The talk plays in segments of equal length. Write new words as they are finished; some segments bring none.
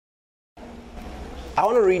I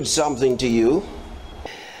want to read something to you.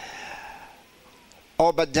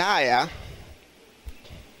 Obadiah.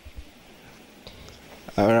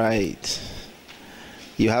 All right.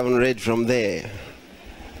 You haven't read from there.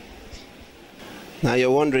 Now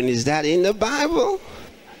you're wondering, is that in the Bible?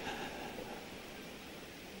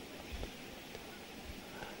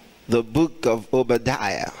 The book of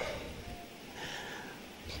Obadiah.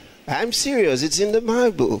 I'm serious, it's in the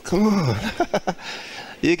Bible. Come on.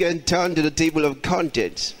 You can turn to the table of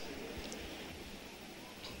contents.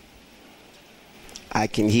 I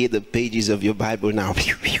can hear the pages of your Bible now.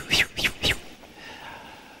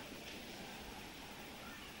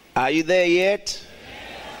 Are you there yet?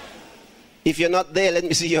 If you're not there, let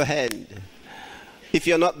me see your hand. If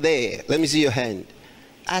you're not there, let me see your hand.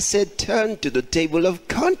 I said turn to the table of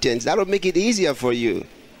contents. That'll make it easier for you.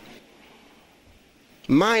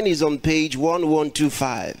 Mine is on page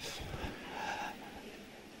 1125.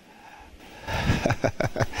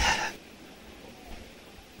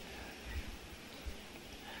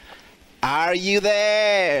 Are you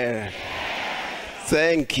there?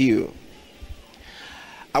 Thank you.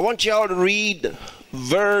 I want you all to read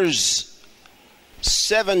verse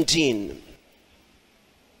 17.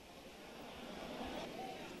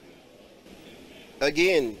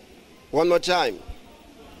 Again, one more time.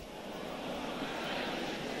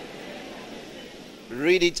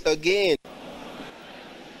 Read it again.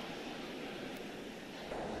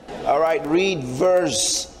 All right, read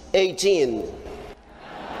verse 18.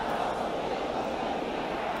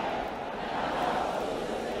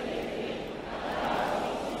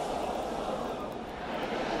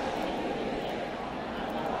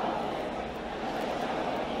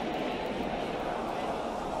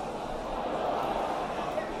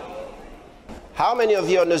 How many of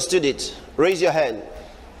you understood it? Raise your hand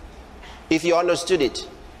if you understood it.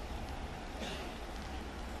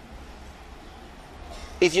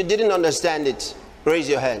 If you didn't understand it, raise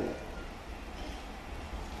your hand.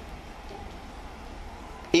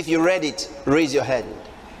 If you read it, raise your hand.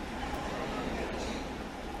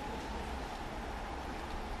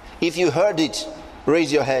 If you heard it,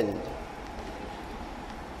 raise your hand.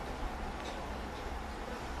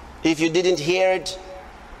 If you didn't hear it,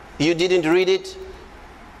 you didn't read it,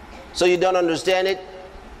 so you don't understand it,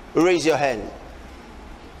 raise your hand.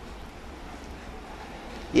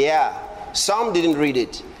 Yeah, some didn't read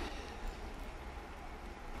it.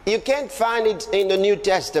 You can't find it in the New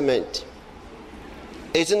Testament.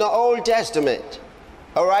 It's in the Old Testament.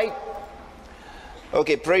 All right?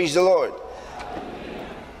 Okay, praise the Lord.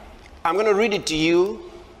 I'm going to read it to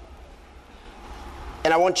you,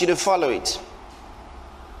 and I want you to follow it.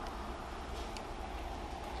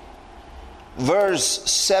 Verse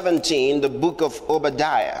 17, the book of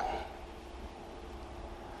Obadiah.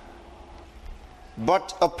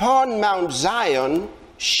 But upon Mount Zion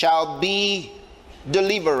shall be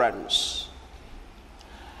deliverance,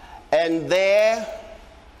 and there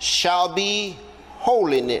shall be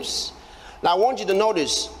holiness. Now I want you to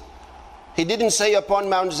notice, he didn't say upon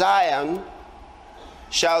Mount Zion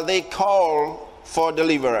shall they call for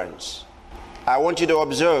deliverance. I want you to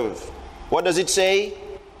observe. What does it say?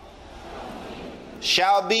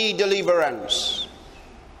 Shall be deliverance.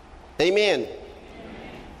 Amen.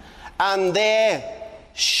 And there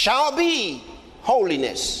shall be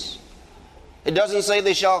holiness. It doesn't say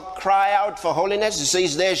they shall cry out for holiness. It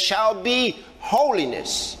says there shall be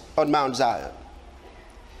holiness on Mount Zion.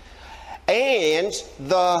 And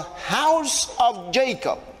the house of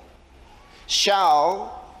Jacob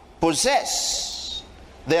shall possess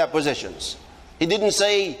their possessions. He didn't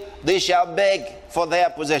say they shall beg for their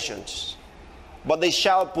possessions, but they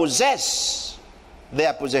shall possess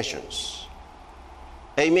their possessions.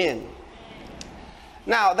 Amen.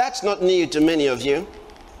 Now, that's not new to many of you.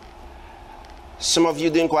 Some of you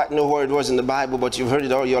didn't quite know where it was in the Bible, but you've heard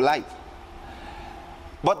it all your life.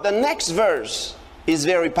 But the next verse is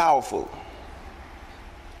very powerful.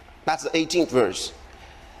 That's the 18th verse.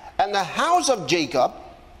 And the house of Jacob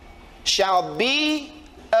shall be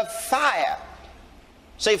a fire.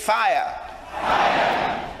 Say fire.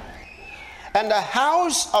 Fire. And the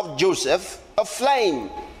house of Joseph a flame.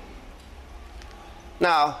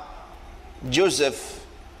 Now, Joseph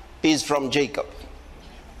is from Jacob.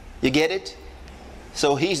 You get it?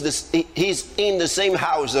 So he's in the same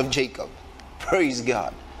house of Jacob. Praise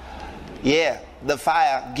God. Yeah, the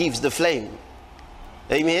fire gives the flame.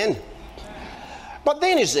 Amen. But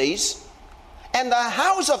then he says, and the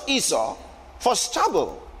house of Esau for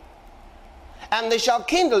stubble, and they shall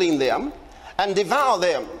kindle in them and devour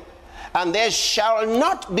them, and there shall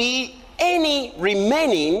not be any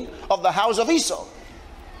remaining of the house of Esau.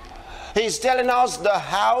 He's telling us the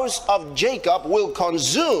house of Jacob will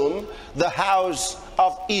consume the house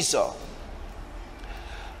of Esau.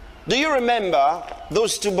 Do you remember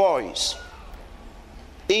those two boys,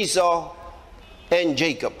 Esau and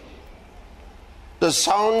Jacob, the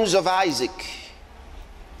sons of Isaac,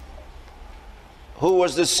 who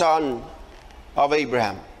was the son of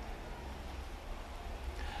Abraham?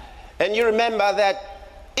 And you remember that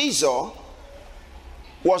Esau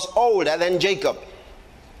was older than Jacob.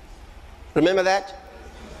 Remember that?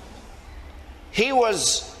 He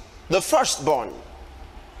was the firstborn.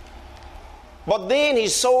 But then he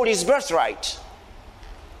sold his birthright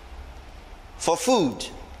for food.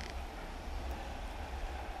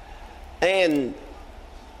 And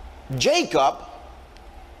Jacob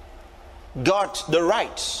got the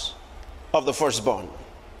rights of the firstborn.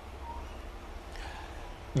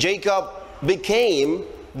 Jacob became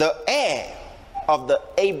the heir of the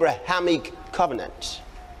Abrahamic covenant.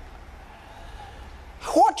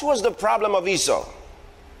 What was the problem of Esau?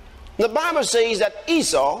 The Bible says that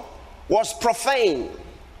Esau was profane.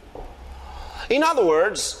 In other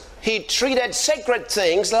words, he treated sacred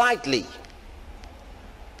things lightly.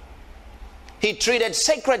 He treated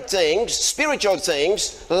sacred things, spiritual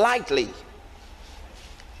things, lightly.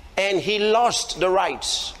 And he lost the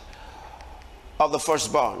rights of the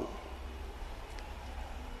firstborn.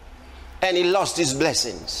 And he lost his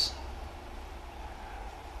blessings.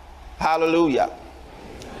 Hallelujah.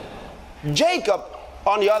 Jacob,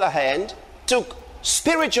 on the other hand, took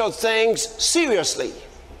spiritual things seriously.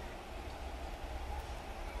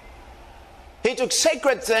 He took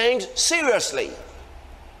sacred things seriously.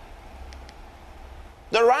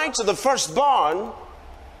 The rights of the firstborn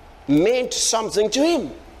meant something to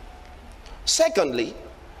him. Secondly,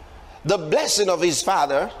 the blessing of his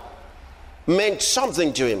father meant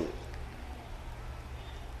something to him,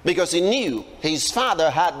 because he knew his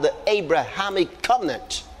father had the Abrahamic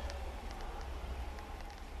covenant.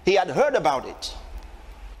 He had heard about it.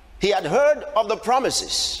 He had heard of the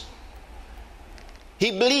promises. He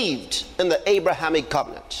believed in the Abrahamic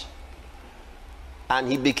covenant,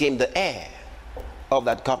 and he became the heir of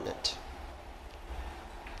that covenant.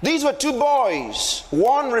 These were two boys,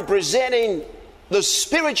 one representing the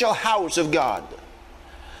spiritual house of God,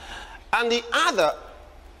 and the other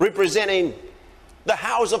representing the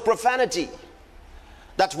house of profanity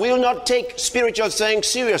that will not take spiritual things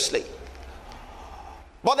seriously.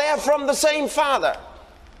 But they are from the same father.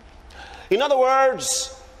 In other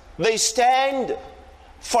words, they stand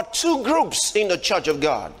for two groups in the church of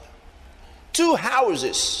God, two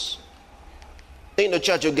houses in the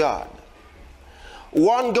church of God.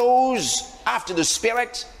 One goes after the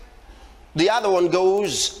spirit, the other one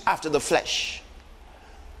goes after the flesh.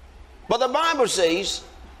 But the Bible says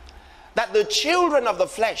that the children of the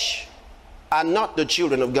flesh are not the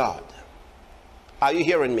children of God. Are you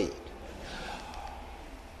hearing me?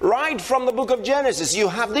 Right from the book of Genesis, you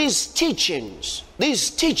have these teachings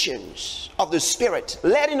of the Spirit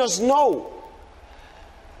letting us know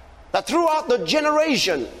that throughout the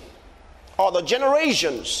generation or the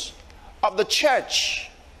generations of the church,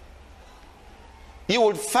 you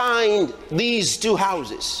will find these two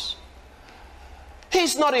houses.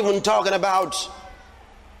 He's not even talking about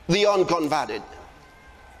the unconverted.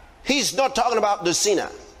 He's not talking about the sinner.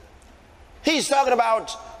 He's talking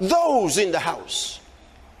about those in the house.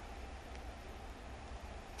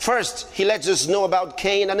 First, he lets us know about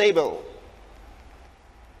Cain and Abel,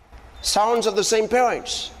 sons of the same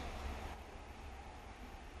parents.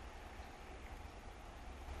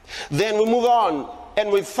 Then we move on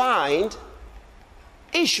and we find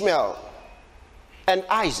Ishmael and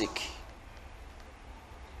Isaac.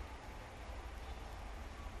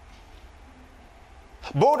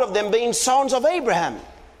 Both of them being sons of Abraham.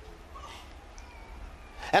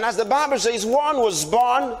 And as the Bible says, one was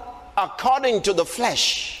born according to the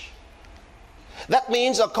flesh. That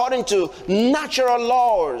means according to natural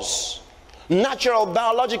laws, natural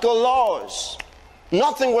biological laws.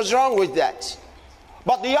 Nothing was wrong with that.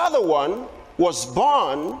 But the other one was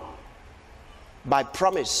born by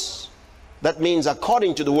promise. That means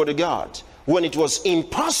according to the word of God, when it was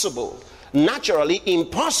impossible, naturally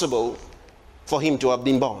impossible for him to have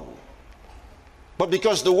been born. But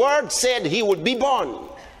because the word said he would be born,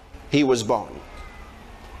 he was born.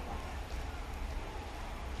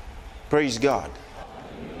 Praise God.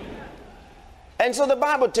 And so the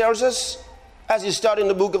Bible tells us, as you start in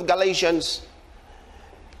the book of Galatians,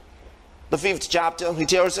 the 5th chapter, he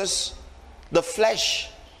tells us the flesh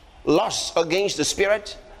lusts against the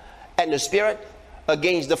spirit, and the spirit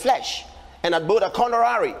against the flesh, and that both are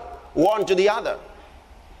contrary one to the other.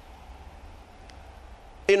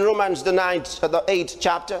 In Romans the 8th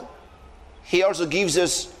chapter, he also gives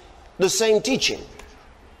us the same teaching.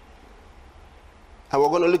 And we're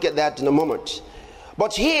going to look at that in a moment.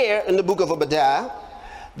 But here in the book of Obadiah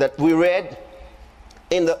that we read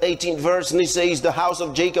in the 18th verse, and he says, the house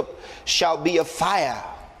of Jacob shall be a fire.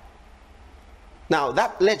 Now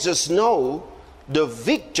that lets us know the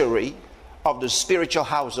victory of the spiritual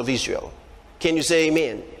house of Israel. Can you say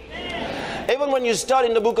amen? Amen. Even when you start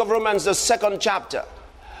in the book of Romans, the 2nd chapter,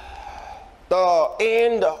 the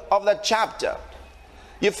end of that chapter,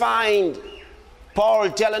 you find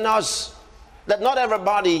Paul telling us that not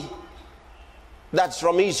everybody that's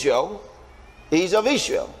from Israel is of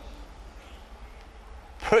Israel.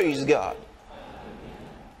 Praise God.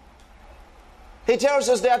 He tells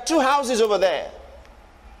us there are two houses over there.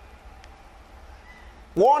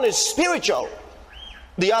 One is spiritual,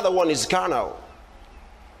 the other one is carnal.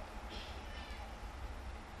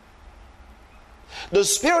 The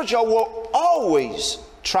spiritual will always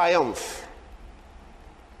triumph.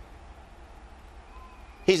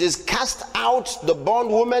 He says, cast out the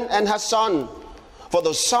bondwoman and her son, for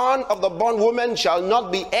the son of the bondwoman shall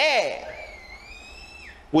not be heir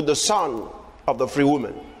with the son of the free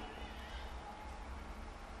woman.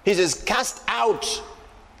 He says, cast out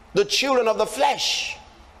the children of the flesh,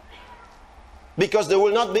 because they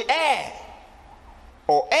will not be heir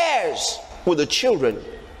or heirs with the children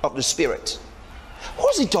of the spirit.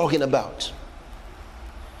 What's he talking about?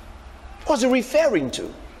 What's he referring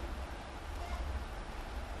to?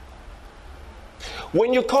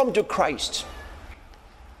 When you come to Christ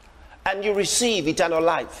and you receive eternal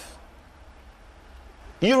life,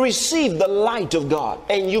 you receive the light of God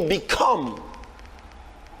and you become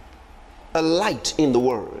a light in the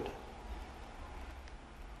world.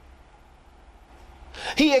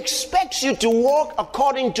 He expects you to walk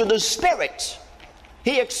according to the Spirit.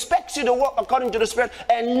 He expects you to walk according to the Spirit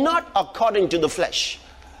and not according to the flesh.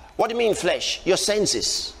 What do you mean flesh? Your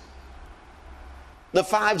senses. The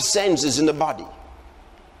 5 senses in the body.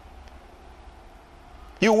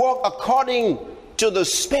 You walk according to the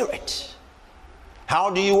Spirit. How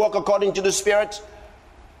do you walk according to the Spirit?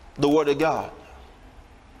 The Word of God.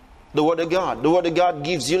 The Word of God. The Word of God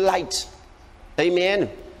gives you light. Amen.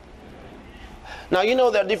 Now you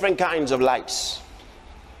know there are different kinds of lights.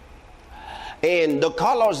 And the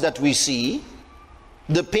colors that we see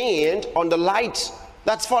depend on the light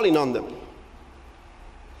that's falling on them.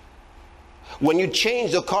 When you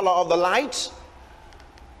change the color of the light,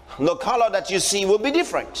 the color that you see will be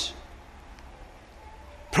different.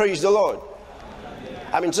 Praise the Lord.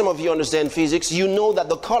 I mean, some of you understand physics. You know that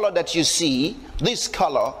the color that you see, this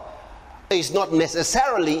color, is not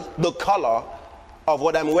necessarily the color of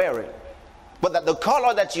what I'm wearing. But that the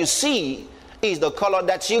color that you see is the color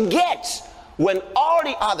that you get when all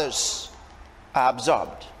the others are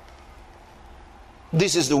absorbed.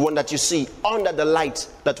 This is the one that you see under the light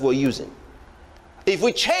that we're using. If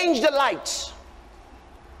we change the light,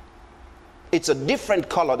 it's a different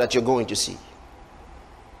color that you're going to see.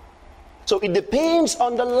 So it depends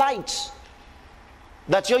on the light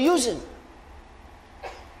that you're using.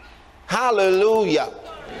 Hallelujah.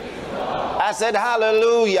 I said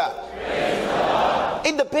hallelujah.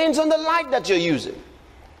 It depends on the light that you're using.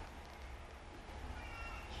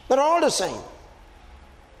 They're all the same.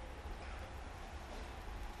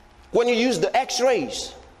 When you use the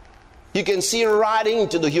X-rays, you can see right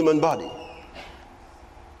into the human body.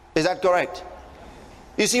 Is that correct?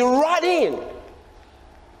 You see right in.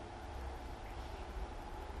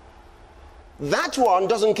 That one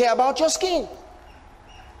doesn't care about your skin.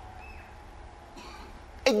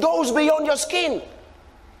 It goes beyond your skin.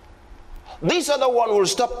 This other one will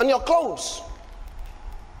stop on your clothes.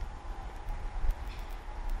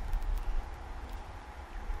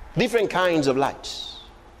 Different kinds of lights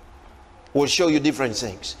will show you different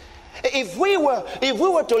things. If we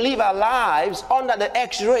were to live our lives under the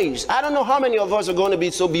X-rays, I don't know how many of us are going to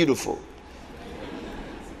be so beautiful.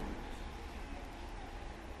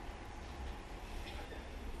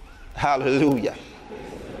 Hallelujah.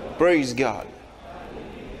 Praise God.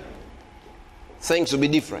 Things will be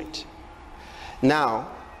different. Now,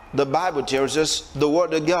 the Bible tells us the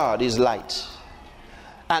Word of God is light.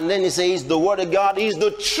 And then it says the Word of God is the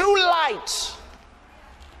true light.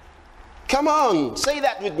 Come on, say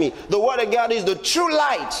that with me. The Word of God is the true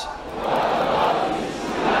light.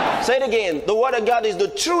 Say it again. The Word of God is the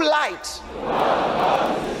true light.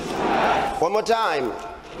 One more time.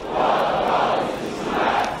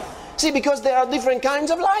 See, because there are different kinds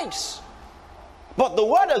of lights. But the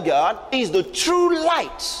Word of God is the true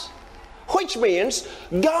light. Which means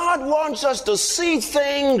God wants us to see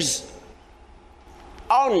things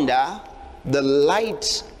under the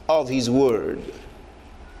light of His Word.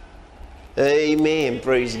 Amen.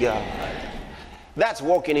 Praise God. That's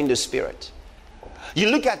walking in the Spirit. You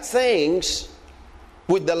look at things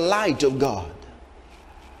with the light of God.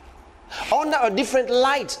 Under a different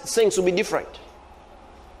light, things will be different.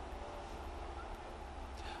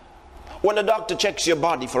 When a doctor checks your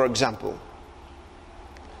body, for example,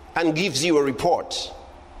 and gives you a report,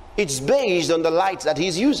 it's based on the light that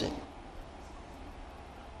he's using.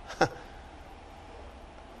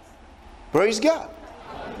 Praise God.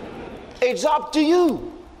 It's up to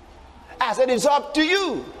you. I said it's up to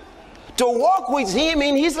you to walk with him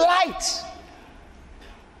in his light,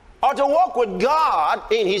 or to walk with God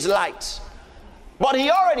in his light. But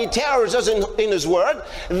he already tells us in his word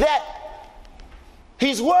that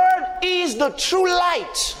his word is the true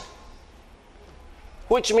light,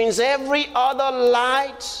 which means every other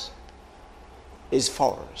light is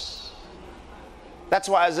false. That's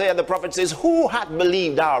why Isaiah the prophet says, who hath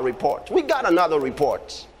believed our report? We got another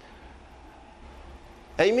report.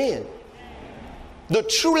 Amen. The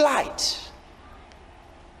true light.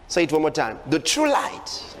 Say it one more time. The true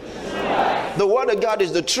light. The word of God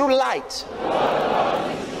is the true light.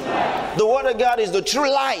 The word of God is the true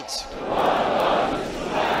light.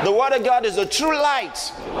 The word of God is the true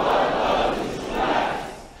light.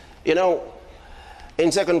 You know,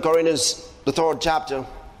 in 2 Corinthians, the 3rd chapter,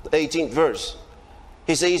 the 18th verse,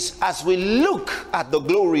 he says, as we look at the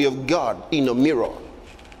glory of God in a mirror.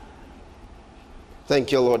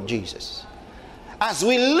 Thank you, Lord Jesus. As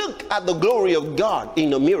we look at the glory of God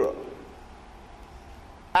in a mirror.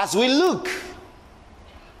 As we look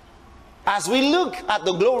at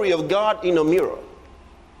the glory of God in a mirror.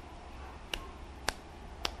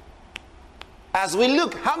 As we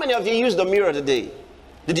look, how many of you used the mirror today?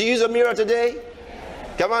 Did you use a mirror today?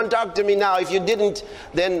 Come on, talk to me now. If you didn't,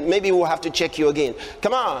 then maybe we'll have to check you again.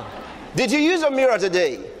 Come on. Did you use a mirror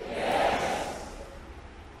today? Yes.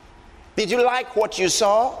 Did you like what you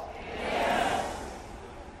saw? Yes.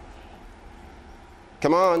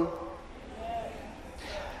 Come on.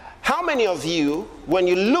 How many of you, when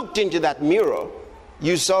you looked into that mirror,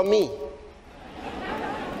 you saw me?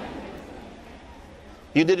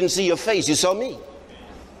 You didn't see your face, you saw me.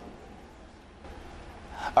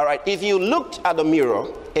 All right, if you looked at the mirror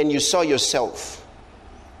and you saw yourself,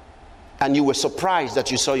 and you were surprised that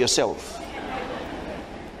you saw yourself,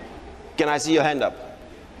 can I see your hand up?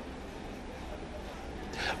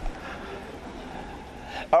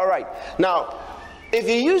 All right, now, if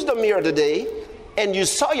you used the mirror today and you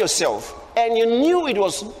saw yourself and you knew it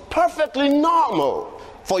was perfectly normal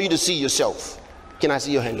for you to see yourself, can I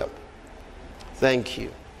see your hand up? Thank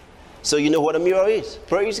you. So you know what a mirror is.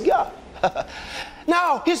 Praise God.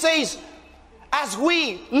 Now he says, as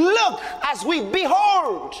we look, as we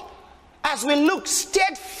behold, as we look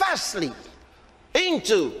steadfastly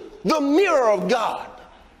into the mirror of God,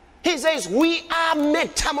 he says we are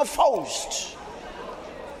metamorphosed.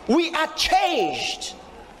 We are changed.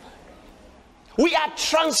 We are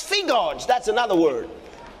transfigured. That's another word.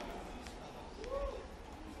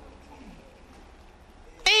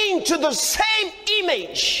 Into the same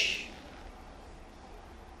image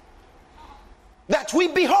that we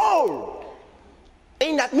behold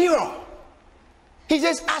in that mirror. He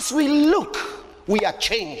says, as we look, we are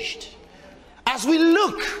changed. As we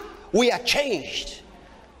look, we are changed.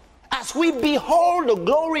 As we behold the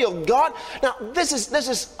glory of God. Now, this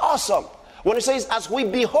is awesome. When it says, as we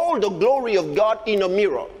behold the glory of God in a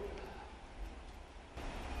mirror.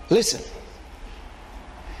 Listen.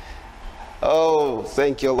 Oh,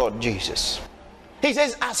 thank you, Lord Jesus. He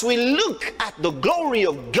says, as we look at the glory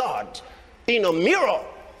of God in a mirror.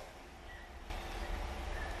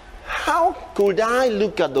 How could I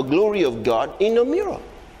look at the glory of God in a mirror?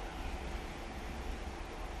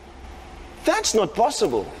 That's not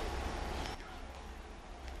possible.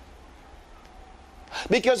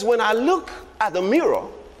 Because when I look at the mirror,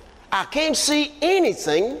 I can't see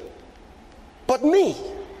anything but me.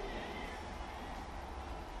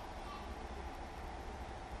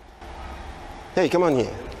 Hey, come on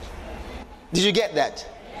here. Did you get that?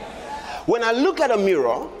 When I look at a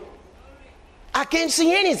mirror, I can't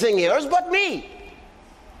see anything else but me.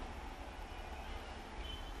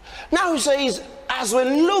 Now he says, as we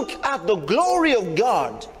look at the glory of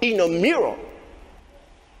God in a mirror,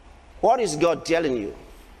 what is God telling you?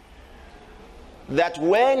 That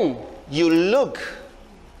when you look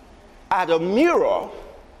at a mirror,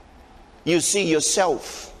 you see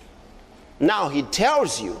yourself. Now he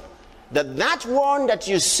tells you that that one that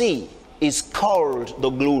you see is called the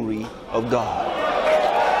glory of God.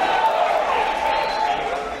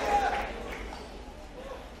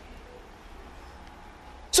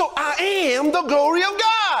 So I am the glory of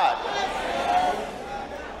God.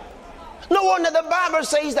 No wonder the Bible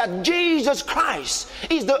says that Jesus Christ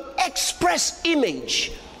is the express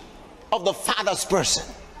image of the Father's person.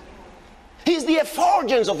 He's the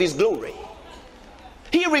effulgence of his glory.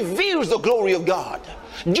 He reveals the glory of God.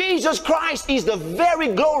 Jesus Christ is the very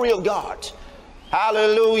glory of God.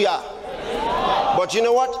 Hallelujah. But you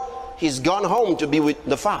know what? He's gone home to be with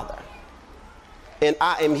the Father. And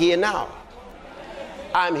I am here now.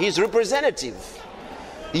 I'm his representative.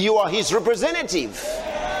 You are his representative.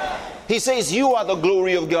 He says you are the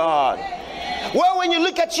glory of God. Well, when you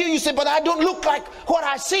look at you, you say, but I don't look like what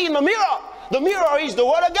I see in the mirror. The mirror is the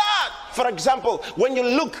word of God. For example, when you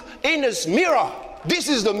look in this mirror, this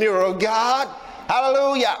is the mirror of God.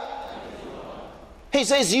 Hallelujah. He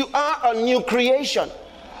says you are a new creation.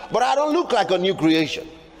 But I don't look like a new creation.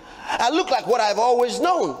 I look like what I've always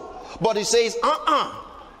known. But he says,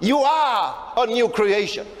 you are a new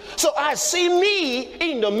creation. So I see me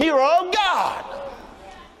in the mirror of God.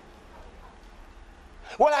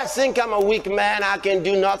 Well, I think I'm a weak man. I can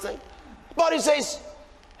do nothing. But he says,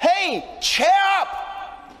 hey, cheer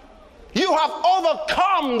up. You have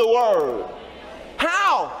overcome the world.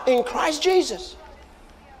 How? In Christ Jesus.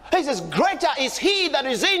 He says, greater is he that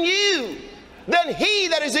is in you than he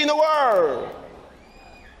that is in the world.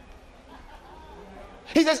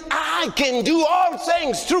 He says, I can do all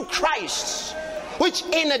things through Christ, which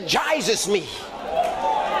energizes me.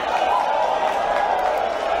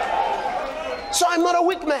 So I'm not a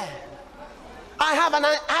weak man. I have an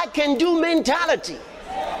I can do mentality.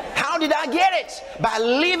 How did I get it? By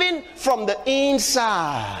living from the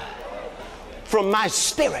inside, from my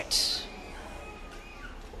spirit.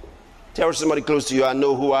 Tell somebody close to you, I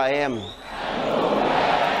know who I am.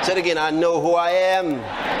 Say it again, I know who I am.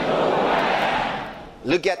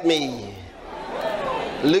 Look at me.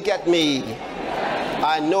 Look at me.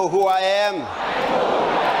 I know who I am.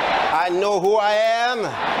 I know who I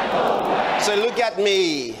am. Say, look at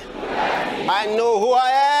me. I know who I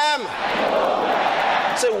am.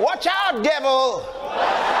 Say, watch out, devil.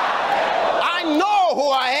 I know who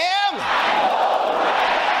I am.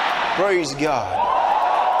 Praise God.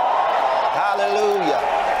 Hallelujah.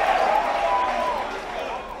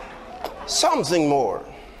 Something more.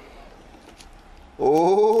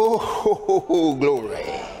 Oh,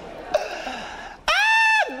 glory.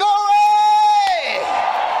 Glory.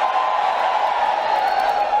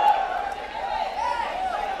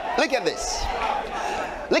 Look at this.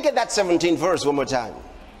 Look at that 17th verse one more time.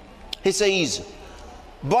 He says,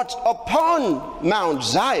 but upon Mount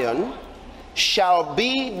Zion shall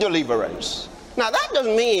be deliverance. Now that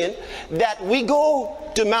doesn't mean that we go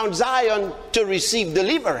to Mount Zion to receive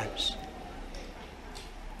deliverance.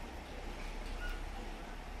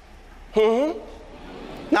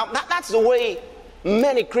 Now that's the way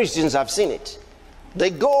many Christians have seen it. They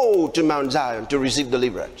go to Mount Zion to receive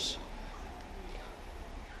deliverance.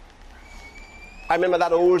 I remember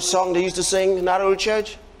that old song they used to sing in that old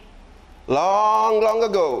church long, long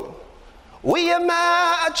ago. We are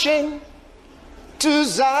marching to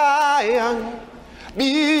Zion,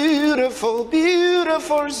 beautiful,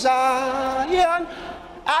 beautiful Zion.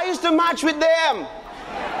 I used to march with them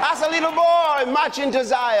as a little boy, marching to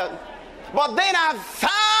Zion. But then I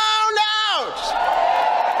found out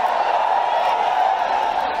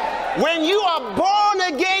when you are born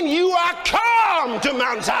again, you are come to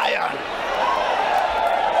Mount Zion.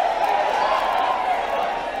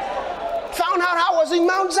 Found out I was in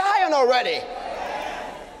Mount Zion already.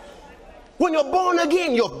 When you're born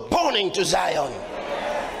again, you're born into Zion.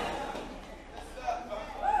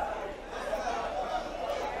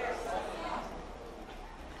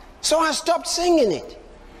 So I stopped singing it.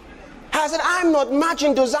 I said, I'm not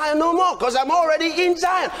marching to Zion no more because I'm already in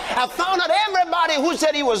Zion. I found out everybody who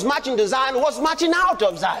said he was marching to Zion was marching out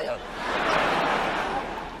of Zion.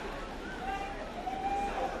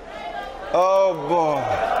 Oh boy.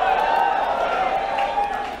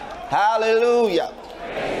 Hallelujah.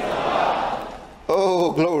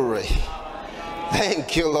 Oh, glory.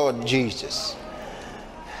 Thank you, Lord Jesus.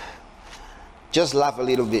 Just laugh a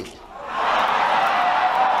little bit.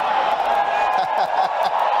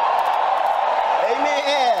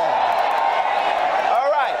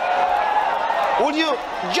 Would you,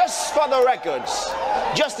 just for the records,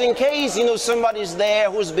 just in case, somebody's there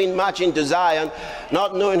who's been marching to Zion,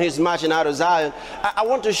 not knowing he's marching out of Zion, I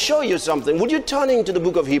want to show you something. Would you turn into the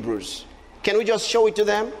book of Hebrews? Can we just show it to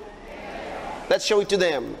them? Let's show it to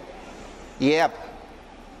them. Yep.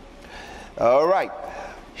 All right.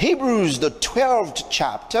 Hebrews, the 12th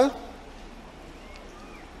chapter.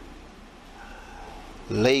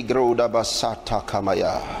 Legroda basata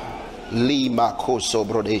kamaya. Lima koso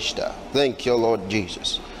brodeshta. Thank you, Lord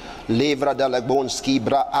Jesus. Livra de la bonski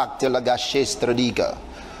bra acte la gashestradiga.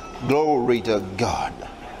 Glory to God.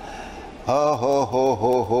 Ho, ho, ho,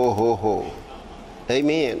 ho, ho, ho, ho.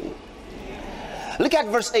 Amen. Look at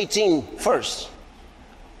verse 18 first.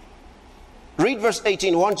 Read verse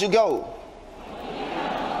 18. Want to go?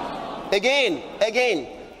 Again. Again.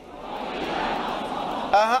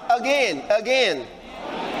 Again.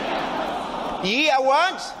 Ye are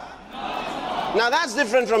what? Now that's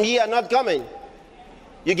different from ye are not coming.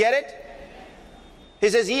 You get it? He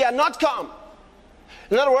says ye are not come.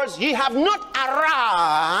 In other words, ye have not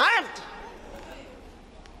arrived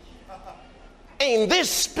in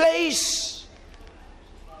this place.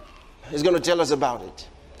 He's going to tell us about it.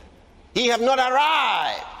 Ye have not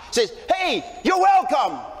arrived. He says, hey, you're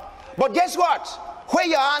welcome. But guess what? Where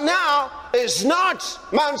you are now is not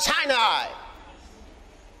Mount Sinai.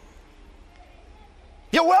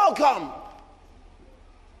 You're welcome.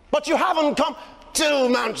 But you haven't come to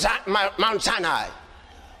Mount Sinai.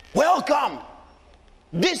 Welcome.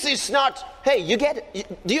 This is not, hey, you get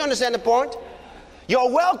it? Do you understand the point? You're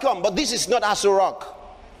welcome, but this is not Aso Rock.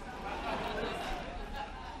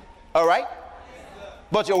 All right?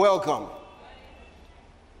 But you're welcome.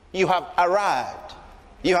 You have arrived.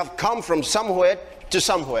 You have come from somewhere to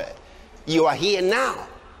somewhere. You are here now.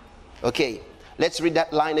 Okay, let's read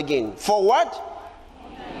that line again. For what?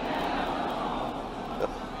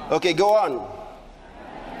 Okay, go on.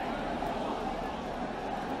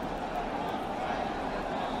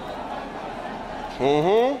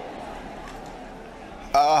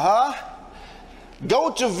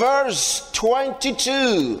 Go to verse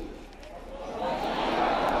 22.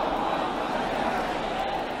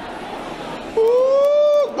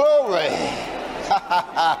 Ooh, glory.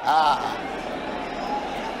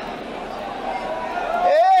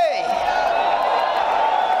 Hey.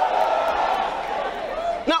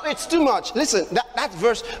 No, it's too much. Listen, that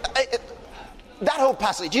verse, that whole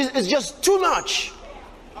passage is just too much.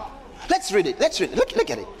 Let's read it. Look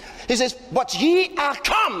at it. He says, but ye are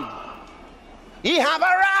come. Ye have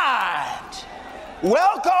arrived.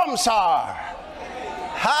 Welcome, sir.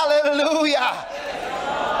 Hallelujah.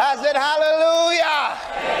 I said, hallelujah.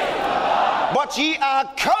 But ye are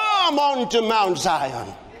come unto Mount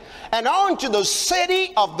Zion and unto the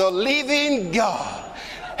city of the living God.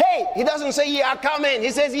 Hey, he doesn't say ye are coming.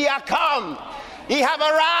 He says ye are come. Ye have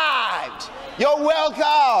arrived. You're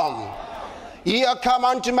welcome. Ye are come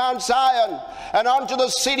unto Mount Zion and unto the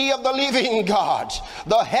city of the living God.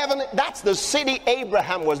 The heaven, that's the city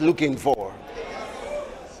Abraham was looking for.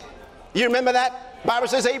 You remember that? Bible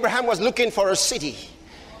says Abraham was looking for a city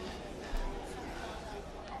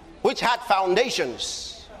which had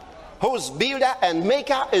foundations, whose builder and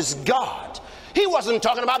maker is God. He wasn't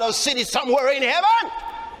talking about a city somewhere in heaven.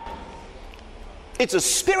 It's a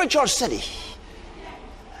spiritual city.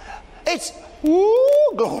 It's,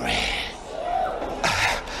 ooh, glory.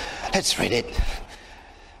 Let's read it.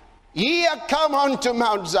 Ye are come unto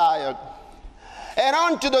Mount Zion and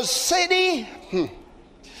unto the city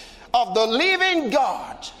of the living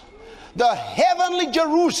God, the heavenly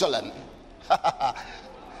Jerusalem,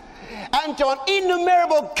 and to an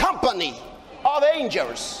innumerable company of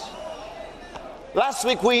angels. Last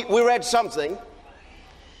week we read something.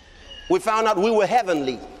 We found out we were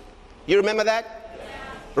heavenly. You remember that?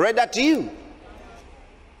 Read that to you.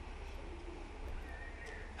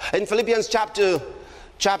 In Philippians chapter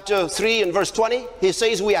 3 and verse 20, he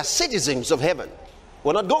says we are citizens of heaven.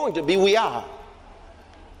 We're not going to be, we are.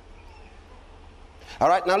 All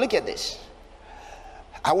right, now look at this.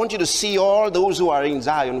 I want you to see all those who are in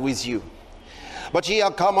Zion with you. But ye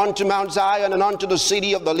are come unto Mount Zion and unto the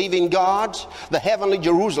city of the living God, the heavenly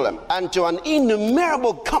Jerusalem, and to an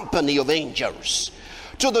innumerable company of angels,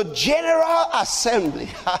 to the general assembly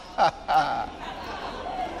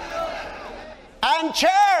and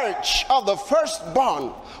church of the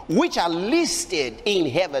firstborn, which are listed in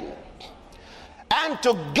heaven, and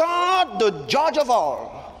to God the judge of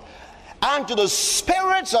all, and to the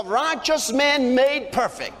spirits of righteous men made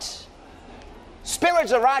perfect.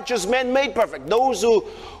 Spirits of righteous men made perfect. Those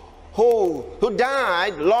who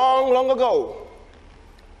died long ago,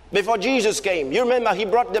 before Jesus came. You remember he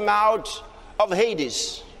brought them out of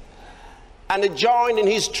Hades, and they joined in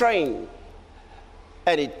his train,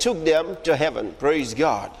 and he took them to heaven. Praise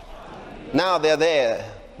God. Now they're there.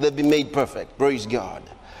 They've been made perfect. Praise God.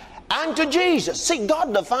 And to Jesus. See,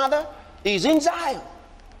 God the Father is in Zion.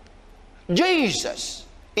 Jesus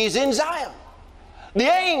is in Zion. The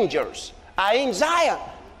angels are in Zion.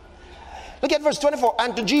 Look at verse 24.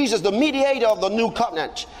 And to Jesus, the mediator of the new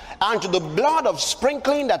covenant, and to the blood of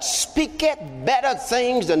sprinkling that speaketh better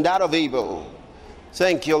things than that of Abel.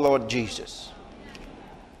 Thank you, Lord Jesus.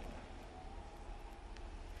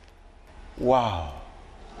 Wow.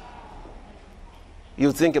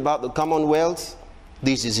 You think about the Commonwealth,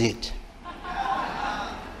 this is it.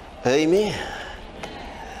 Amen.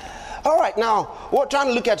 All right, now we're trying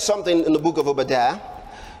to look at something in the book of Obadiah.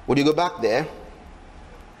 Would you go back there?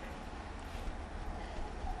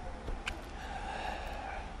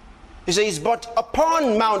 He says, but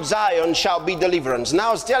upon Mount Zion shall be deliverance. Now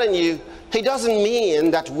I was telling you, he doesn't mean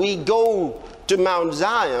that we go to Mount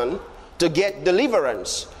Zion to get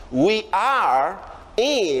deliverance. We are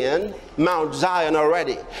in Mount Zion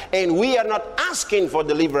already. And we are not asking for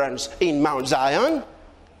deliverance in Mount Zion.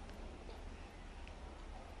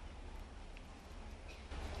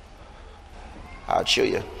 I'll show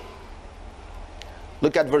you.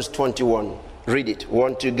 Look at verse 21. Read it.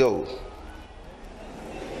 1, 2, go.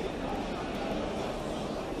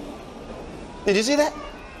 Did you see that?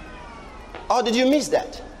 Or did you miss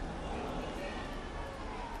that?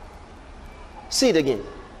 See it again.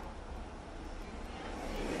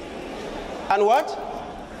 And what?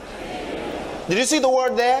 Did you see the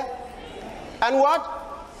word there? And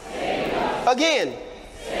what? Again.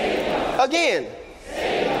 Again.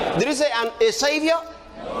 Did you say a savior?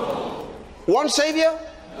 No. One savior?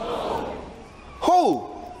 No. Who?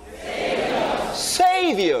 Saviors.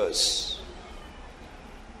 Saviors.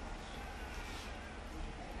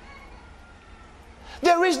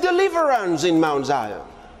 There is deliverance in Mount Zion.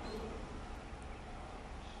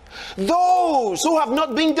 Those who have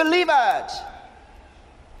not been delivered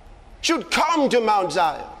should come to Mount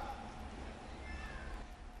Zion.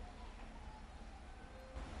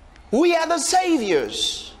 We are the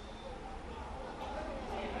saviors.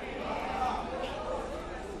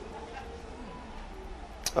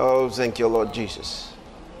 Oh, thank you, Lord Jesus.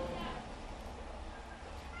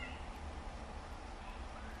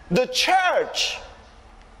 The church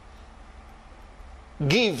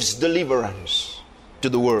gives deliverance to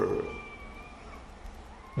the world.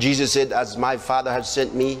 Jesus said, as my Father has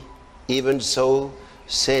sent me, even so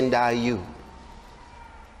send I you.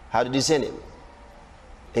 How did he send him?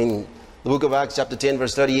 In the book of Acts chapter 10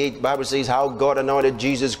 verse 38, the Bible says how God anointed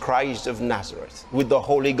Jesus Christ of Nazareth with the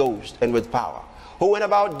Holy Ghost and with power, who went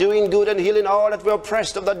about doing good and healing all that were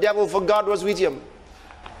oppressed of the devil, for God was with him.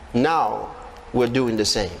 Now we're doing the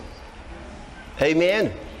same.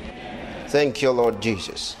 Amen. Thank you, Lord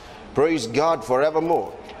Jesus. Praise God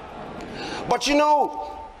forevermore. But you know,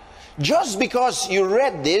 just because you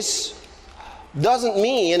read this doesn't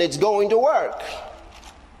mean it's going to work.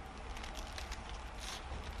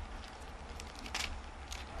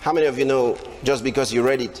 How many of you know just because you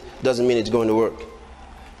read it doesn't mean it's going to work?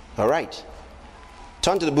 All right.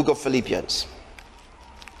 Turn to the book of Philippians.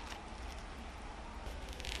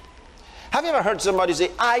 Have you ever heard somebody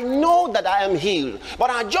say, I know that I am healed, but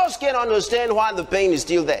I just can't understand why the pain is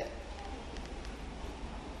still there?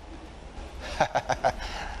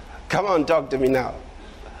 Come on, talk to me now.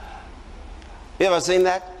 You ever seen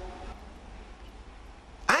that?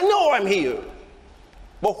 I know I'm healed,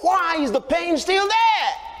 but why is the pain still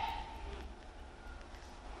there?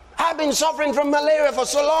 I've been suffering from malaria for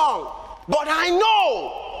so long, but I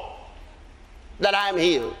know that I'm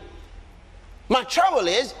healed. My trouble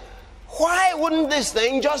is, why wouldn't this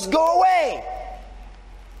thing just go away?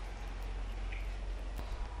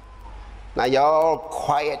 Now y'all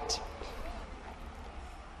quiet.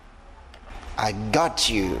 I got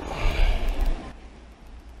you.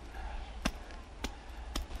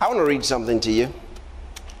 I want to read something to you.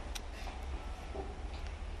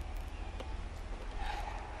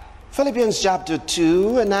 Philippians chapter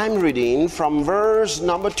 2, and I'm reading from verse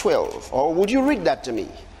number 12. Or would you read that to me?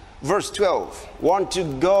 Verse 12. Want to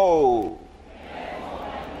go.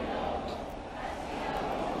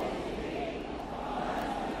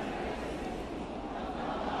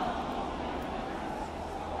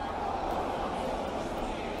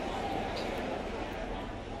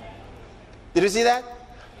 Did you see that?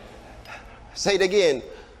 Say it again.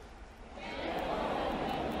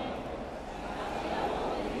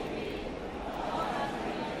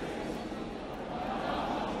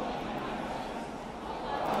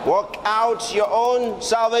 Work out your own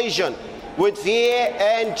salvation with fear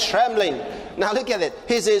and trembling. Now look at it.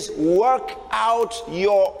 He says, work out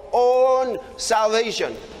your own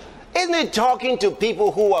salvation. Isn't he talking to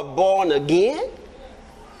people who are born again?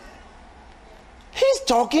 He's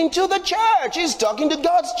talking to the church. He's talking to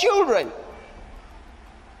God's children.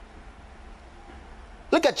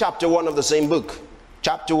 Look at chapter 1 of the same book.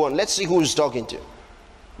 Chapter 1. Let's see who he's talking to.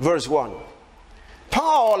 Verse 1.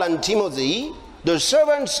 Paul and Timothy, the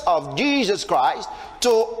servants of Jesus Christ, to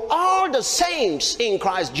all the saints in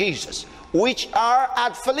Christ Jesus, which are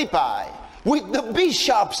at Philippi, with the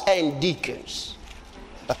bishops and deacons.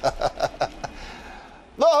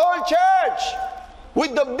 The whole church,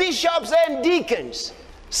 with the bishops and deacons,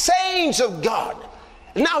 saints of God.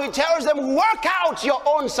 Now he tells them, work out your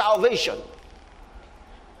own salvation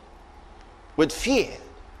with fear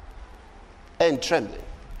and trembling,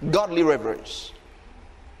 godly reverence.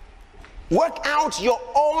 Work out your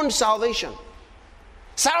own salvation.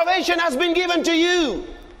 Salvation has been given to you.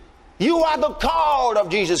 You are the called of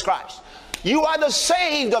Jesus Christ. You are the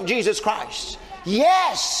saved of Jesus Christ.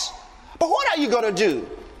 Yes. But what are you going to do?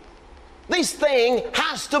 This thing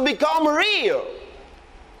has to become real.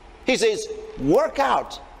 He says, work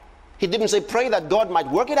out. He didn't say pray that God might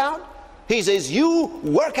work it out. He says, you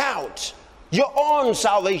work out your own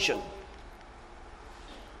salvation.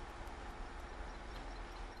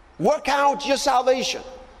 Work out your salvation.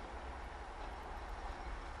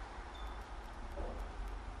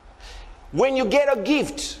 When you get a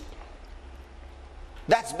gift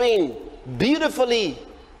that's been beautifully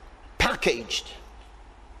packaged,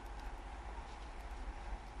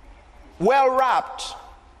 well wrapped,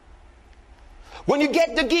 when you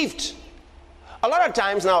get the gift, a lot of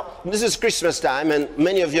times now, this is Christmas time and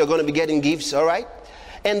many of you are going to be getting gifts, all right?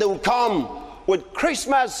 And they will come with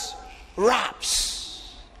Christmas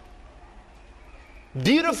wraps,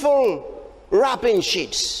 beautiful wrapping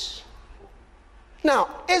sheets. Now,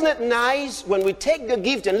 isn't it nice when we take the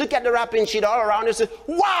gift and look at the wrapping sheet all around and say,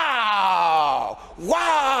 wow,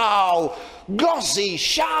 wow, glossy,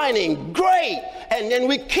 shining, great. And then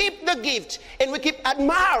we keep the gift and we keep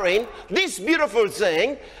admiring this beautiful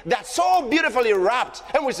thing that's so beautifully wrapped.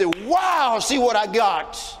 And we say, wow, see what I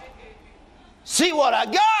got. See what I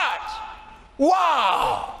got.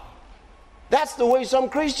 Wow. That's the way some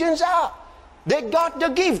Christians are. They got the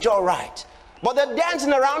gift all right, but they're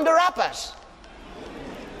dancing around the wrappers.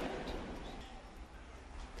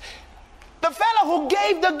 The fellow who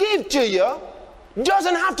gave the gift to you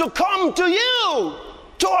doesn't have to come to you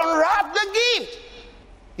to unwrap the gift.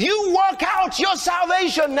 You work out your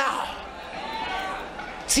salvation now.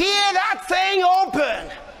 Tear that thing open.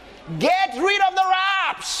 Get rid of the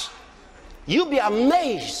wraps. You'll be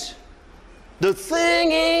amazed. The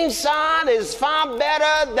thing inside is far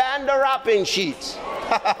better than the wrapping sheet.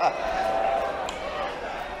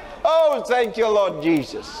 Oh, thank you, Lord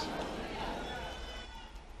Jesus.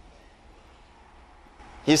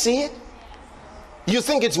 You see it? You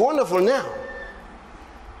think it's wonderful now.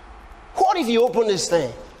 What if you open this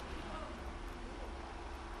thing?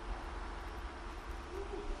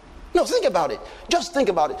 No, think about it. Just think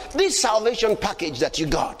about it. This salvation package that you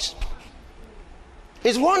got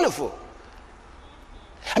is wonderful.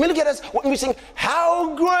 I mean, look at us when we sing,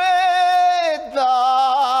 how great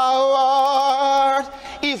thou art.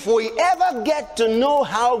 If we ever get to know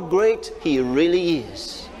how great he really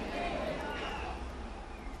is.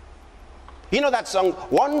 You know that song,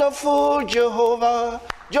 Wonderful Jehovah,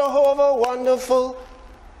 Jehovah Wonderful.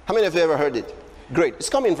 How many of you ever heard it? Great. It's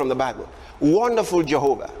coming from the Bible. Wonderful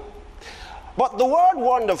Jehovah. But the word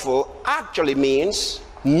wonderful actually means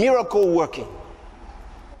miracle working.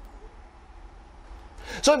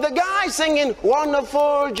 So if the guy singing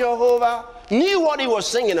Wonderful Jehovah knew what he was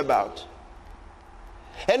singing about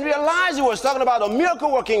and realized he was talking about a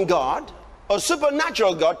miracle working God, a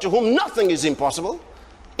supernatural God to whom nothing is impossible,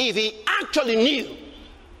 if he actually knew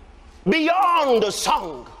beyond the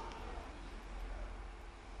song,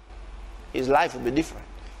 his life would be different.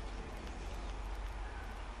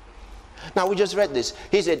 Now we just read this.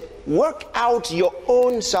 He said, work out your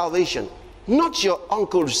own salvation, not your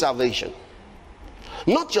uncle's salvation,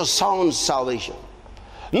 not your son's salvation,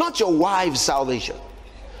 not your wife's salvation,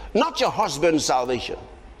 not your husband's salvation.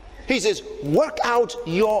 He says, work out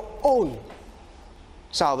your own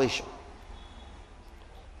salvation.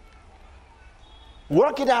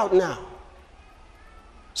 Work it out now.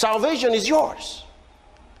 Salvation is yours,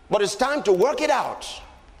 but it's time to work it out.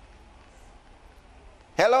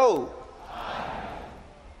 Hello.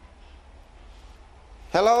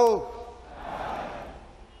 Hello.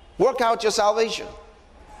 Work out your salvation.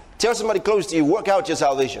 Tell somebody close to you, work out your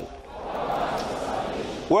salvation.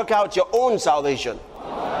 Work out your own salvation.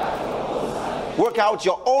 Work out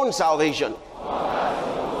your own salvation.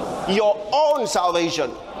 Your own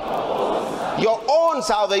salvation. Your own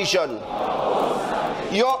salvation.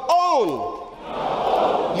 Your own.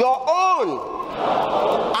 Your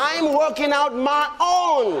own. I'm working out my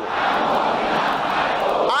own.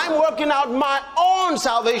 I'm working out my own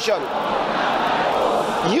salvation.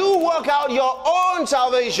 You work out your own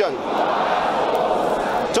salvation.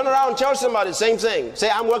 Turn around, tell somebody, same thing. Say,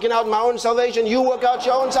 I'm working out my own salvation. You work out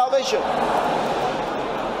your own salvation.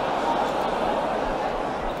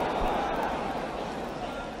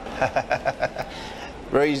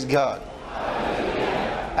 Praise God.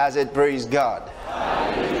 I said, praise God.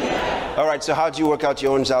 All right, so how do you work out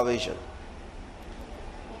your own salvation?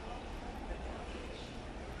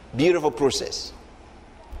 Beautiful process.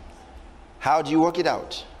 How do you work it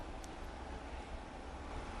out?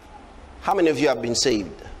 How many of you have been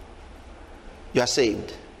saved? You are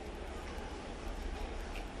saved.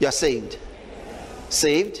 You are saved.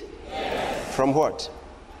 Saved? Yes. From what?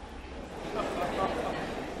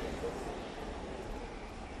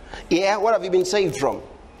 Yeah, what have you been saved from?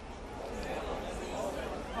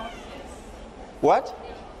 What?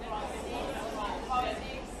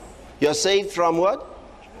 You're saved from what?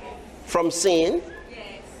 From sin?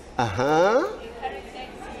 Uh-huh.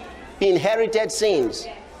 Inherited sins.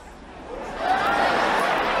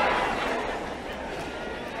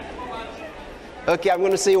 Okay, I'm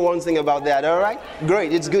going to say one thing about that, all right?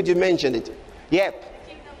 Great, it's good you mentioned it. Yep.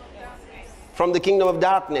 From the kingdom of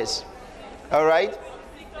darkness. All right?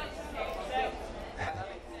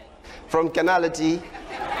 From carnality.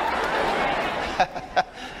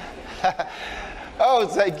 Oh,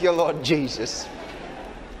 thank you, Lord Jesus.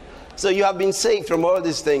 So you have been saved from all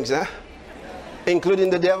these things, huh? Including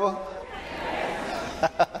the devil?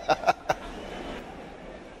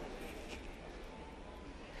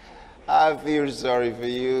 I feel sorry for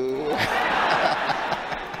you.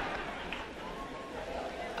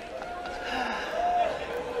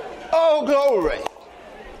 Oh, glory.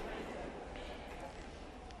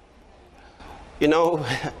 You know,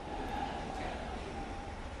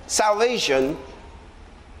 salvation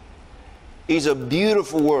is a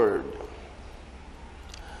beautiful word,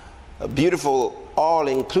 a beautiful,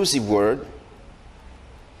 all-inclusive word.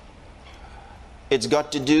 It's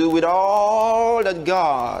got to do with all that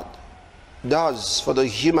God does for the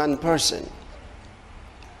human person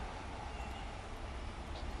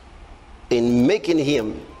in making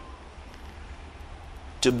him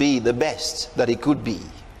to be the best that he could be,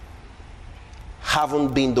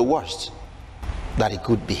 haven't been the worst that he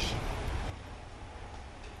could be.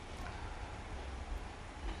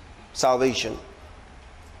 Salvation.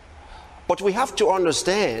 But we have to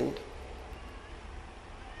understand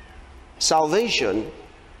salvation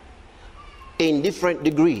in different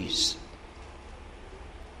degrees.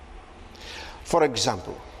 For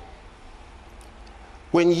example,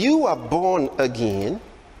 when you are born again,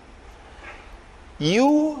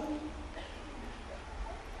 you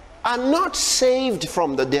are not saved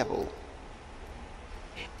from the devil.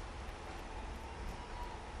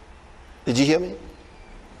 Did you hear me?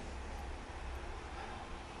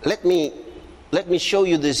 Let me show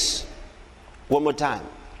you this one more time.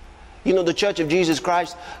 You know, the Church of Jesus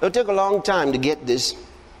Christ, it'll take a long time to get this,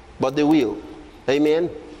 but they will. Amen?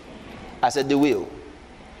 I said they will.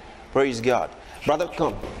 Praise God. Brother,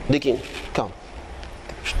 come. Deacon, come.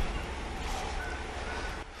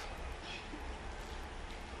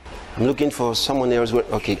 I'm looking for someone else.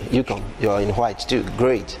 Okay, you come. You're in white too.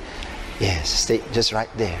 Great. Yes, stay just right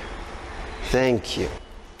there. Thank you.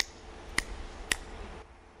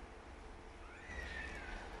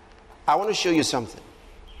 I want to show you something.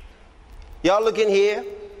 Y'all looking here?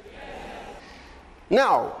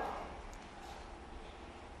 Now,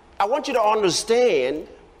 I want you to understand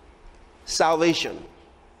salvation.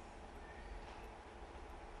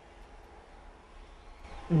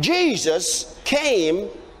 Jesus came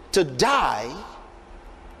to die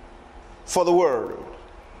for the world.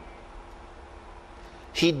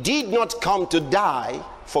 He did not come to die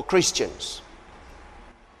for Christians.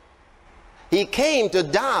 He came to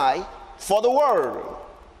die for the world.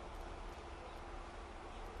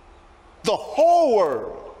 The whole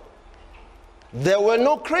world. There were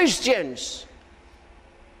no Christians.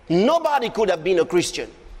 Nobody could have been a Christian.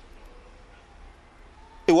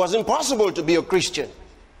 It was impossible to be a Christian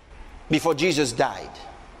before Jesus died.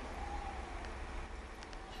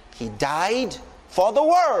 He died for the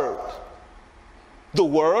world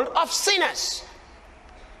of sinners.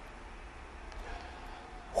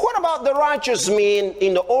 What about the righteous men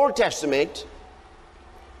in the Old Testament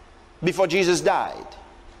before Jesus died?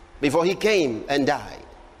 Before he came and died?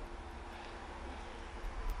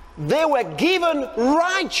 They were given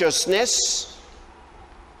righteousness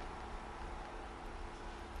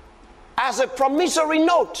as a promissory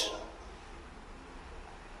note.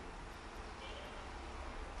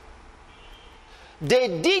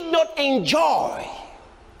 They did not enjoy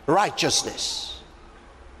righteousness.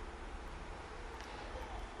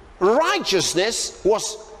 Righteousness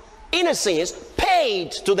was, in a sense,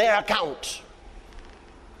 paid to their account.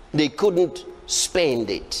 They couldn't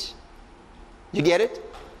spend it. You get it?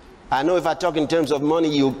 I know if I talk in terms of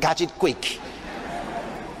money, you catch it quick.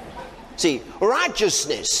 See,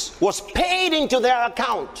 righteousness was paid into their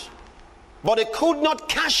account, but they could not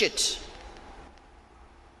cash it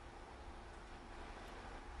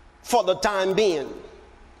for the time being.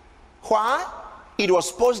 Why? It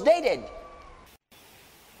was post-dated.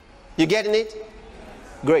 You getting it?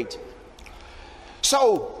 Great.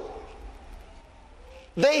 So,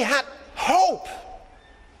 they had hope.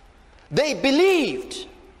 They believed.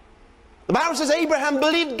 The Bible says Abraham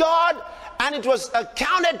believed God, and it was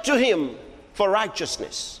accounted to him for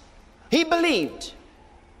righteousness. He believed.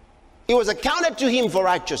 It was accounted to him for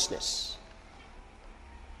righteousness.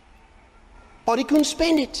 But he couldn't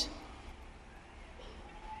spend it.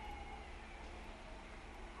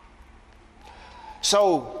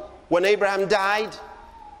 So, when Abraham died,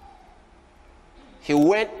 he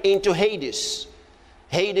went into Hades.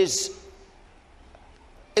 Hades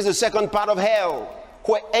is the second part of hell,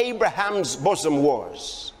 where Abraham's bosom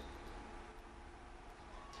was.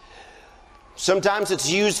 Sometimes it's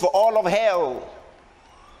used for all of hell,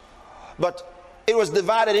 but it was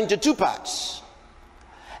divided into two parts.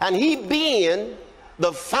 And he, being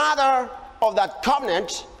the father of that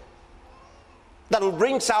covenant that will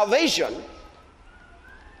bring salvation,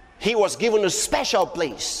 he was given a special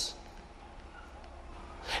place.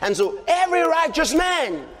 And so every righteous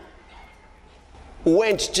man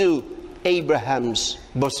went to Abraham's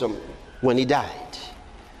bosom when he died.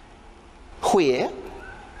 Where?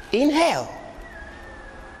 In hell.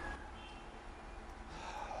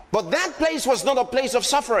 But that place was not a place of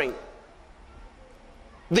suffering.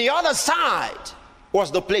 The other side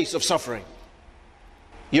was the place of suffering.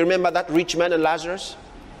 You remember that rich man and Lazarus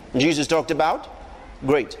Jesus talked about?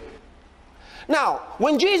 Great. Now,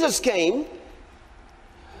 when Jesus came,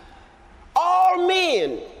 all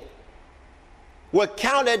men were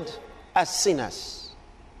counted as sinners.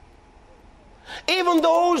 Even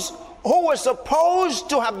those who were supposed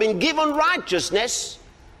to have been given righteousness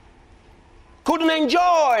couldn't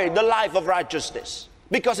enjoy the life of righteousness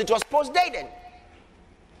because it was post-dated.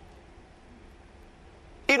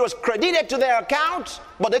 It was credited to their account,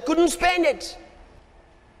 but they couldn't spend it.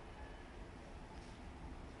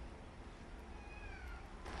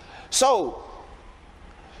 So,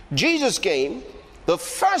 Jesus came. The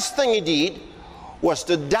first thing he did was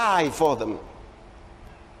to die for them.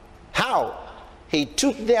 How? He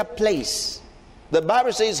took their place. The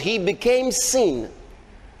Bible says he became sin,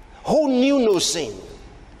 who knew no sin.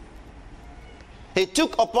 He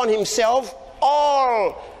took upon himself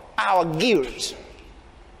all our guilt.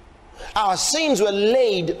 Our sins were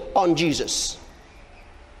laid on Jesus.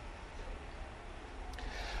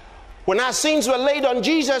 When our sins were laid on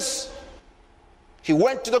Jesus, he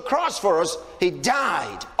went to the cross for us. He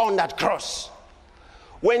died on that cross.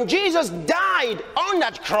 When Jesus died on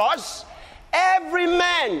that cross, every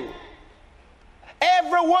man,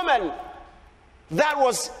 every woman that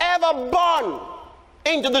was ever born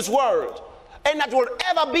into this world and that will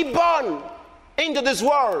ever be born into this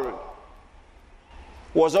world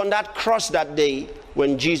was on that cross that day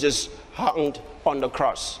when Jesus hung on the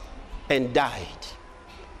cross and died.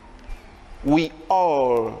 We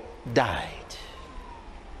all died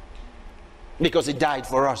because he died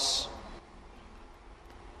for us.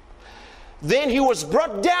 Then he was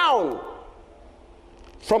brought down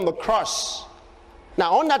from the cross.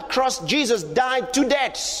 Now on that cross, Jesus died two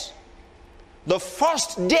deaths. The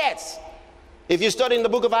first death, if you study in the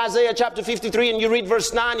book of Isaiah chapter 53 and you read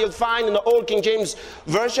verse 9, you'll find in the Old King James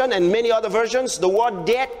Version and many other versions, the word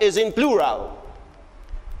death is in plural,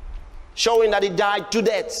 showing that he died two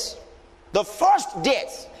deaths. The first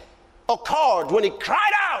death occurred when he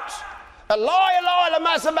cried out, Eloi, Eloi,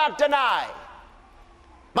 lama sabachthani.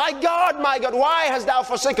 My God, why hast thou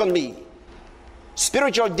forsaken me?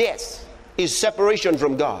 Spiritual death is separation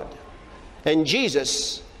from God. And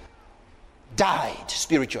Jesus died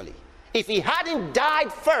spiritually. If he hadn't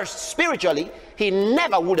died first spiritually, he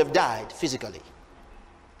never would have died physically.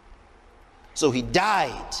 So he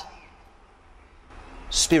died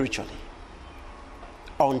spiritually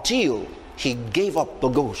until he gave up the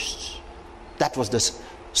ghost. That was the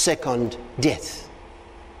second death.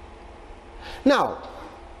 Now,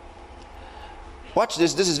 watch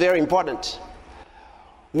this. This is very important.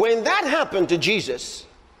 When that happened to Jesus,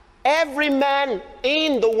 every man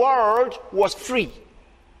in the world was free.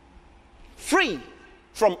 Free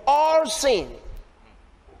from all sin.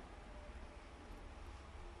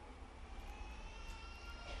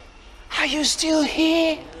 Are you still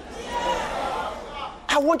here?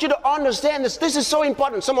 I want you to understand this. This is so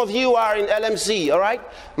important. Some of you are in LMC, all right?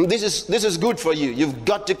 This is good for you. You've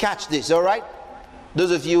got to catch this, all right?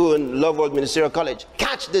 Those of you in Love World Ministerial College,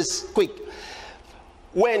 catch this quick.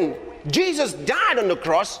 When Jesus died on the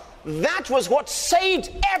cross, that was what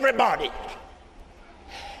saved everybody.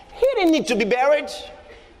 He didn't need to be buried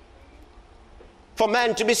for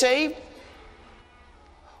man to be saved.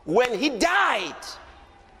 When he died,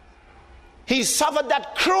 he suffered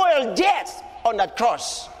that cruel death on that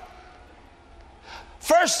cross.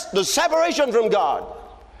 First, the separation from God.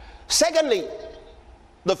 Secondly,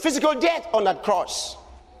 the physical death on that cross.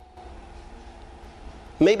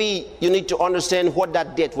 Maybe you need to understand what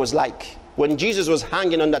that death was like. When Jesus was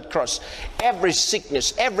hanging on that cross, every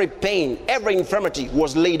sickness, every pain, every infirmity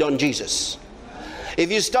was laid on Jesus.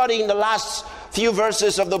 If you study in the last few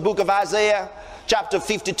verses of the book of Isaiah, chapter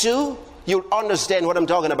 52, you'll understand what I'm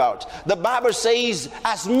talking about. The Bible says,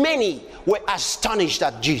 as many were astonished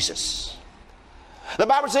at Jesus. The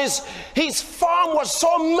Bible says, his form was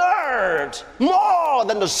so marred, more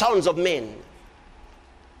than the sons of men.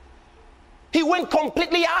 He went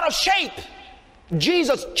completely out of shape.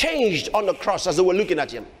 Jesus changed on the cross as they were looking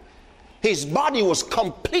at him. His body was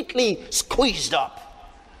completely squeezed up.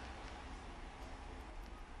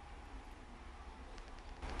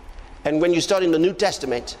 And when you study in the New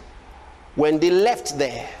Testament, when they left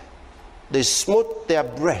there, they smote their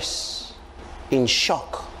breasts in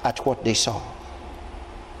shock at what they saw.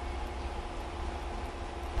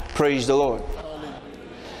 Praise the Lord.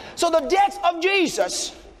 So the death of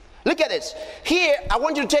Jesus, look at this. Here, I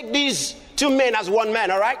want you to take these two men as one man,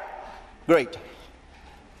 all right? Great.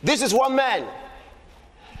 This is one man.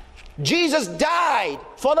 Jesus died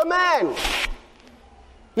for the man.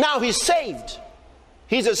 Now he's saved.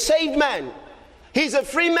 He's a saved man. He's a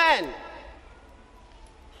free man.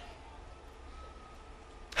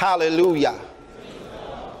 Hallelujah.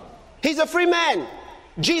 He's a free man.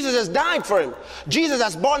 Jesus has died for him. Jesus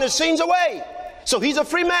has borne his sins away. So he's a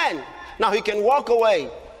free man. Now he can walk away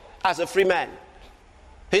as a free man.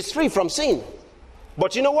 He's free from sin.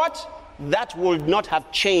 But you know what? That would not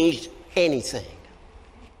have changed anything.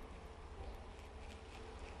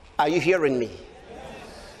 Are you hearing me?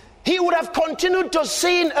 He would have continued to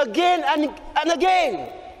sin again and again.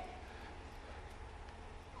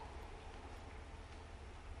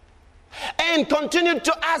 And continued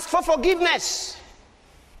to ask for forgiveness.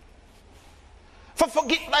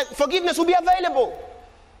 Forgiveness will be available.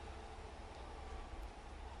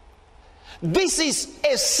 This is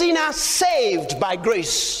a sinner saved by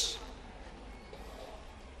grace.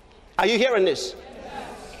 Are you hearing this? Yes.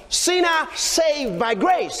 Sinner saved by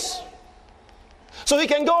grace. So he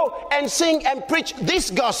can go and sing and preach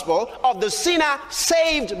this gospel of the sinner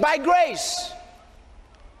saved by grace.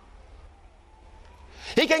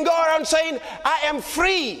 He can go around saying, I am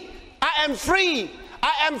free, I am free,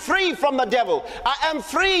 I am free from the devil, I am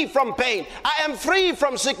free from pain, I am free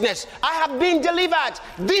from sickness, I have been delivered.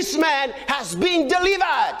 This man has been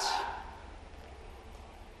delivered.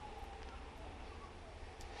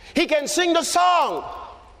 He can sing the song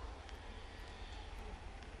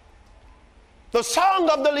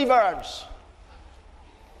of deliverance.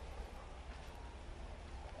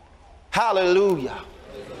 Hallelujah.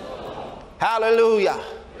 Hallelujah.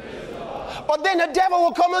 But then the devil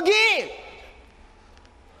will come again.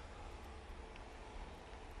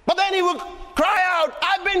 But then he will cry out,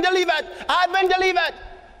 I've been delivered, I've been delivered.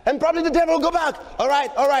 And probably the devil will go back. All right,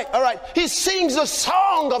 all right, all right. He sings the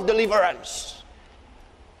song of deliverance.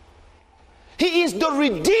 He is the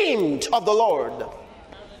redeemed of the Lord.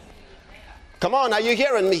 Come on, are you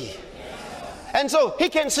hearing me? And so he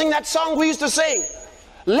can sing that song we used to sing.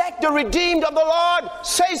 Let the redeemed of the Lord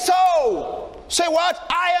say so. Say what?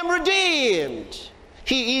 I am redeemed.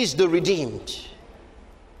 He is the redeemed.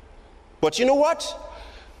 But you know what?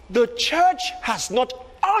 The church has not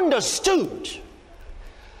understood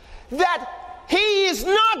that he is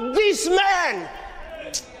not this man.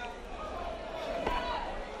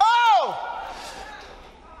 Oh!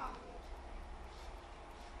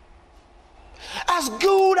 As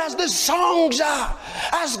good as the songs are,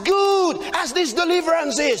 as good as this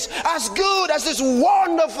deliverance is, as good as this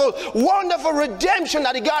wonderful, wonderful redemption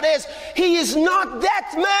that God is, he is not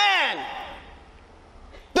that man.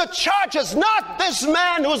 The church is not this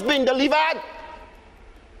man who's been delivered.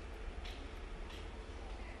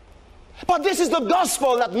 But this is the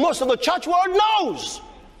gospel that most of the church world knows.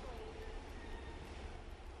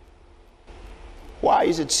 Why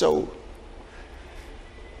is it so?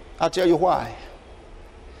 I'll tell you why.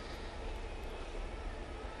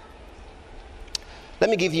 Let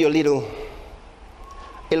me give you a little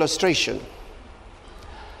illustration.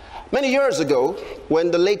 Many years ago, when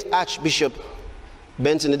the late Archbishop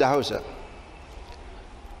Benson Idahosa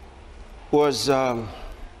was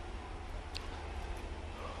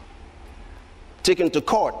taken to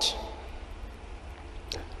court,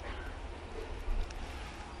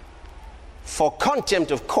 for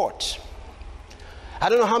contempt of court. I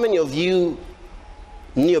don't know how many of you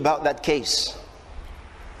knew about that case,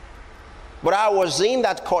 but I was in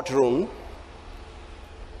that courtroom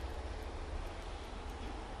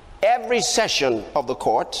every session of the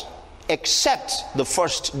court except the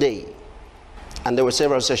first day, and there were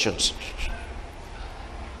several sessions.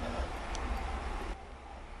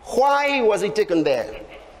 Why was he taken there?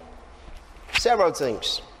 Several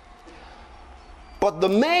things. But the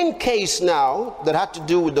main case now that had to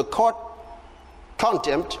do with the court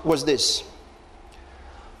contempt was this.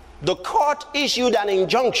 The court issued an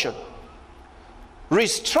injunction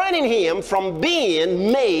restraining him from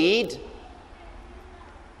being made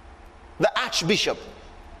the Archbishop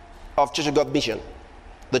of Church of God Mission,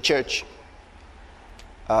 the church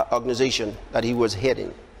organization that he was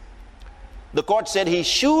heading. The court said he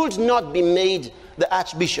should not be made the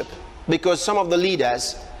Archbishop because some of the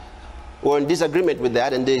leaders were in disagreement with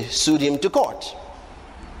that and they sued him to court.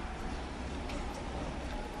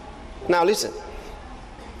 Now listen.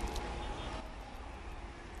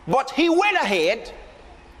 But he went ahead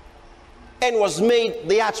and was made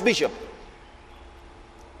the Archbishop.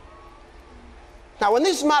 Now when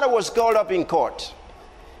this matter was called up in court,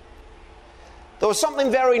 there was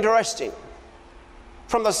something very interesting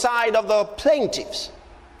from the side of the plaintiffs.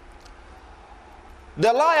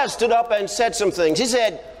 The lawyer stood up and said some things. He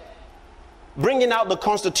said, bringing out the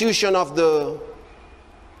constitution of the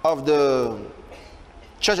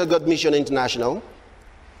Church of God Mission International,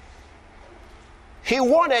 he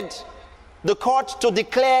wanted the court to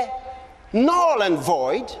declare null and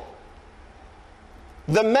void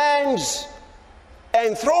the man's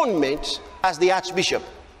enthronement as the Archbishop.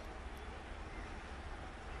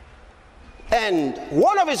 And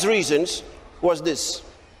one of his reasons was this,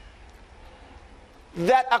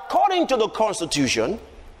 that according to the Constitution,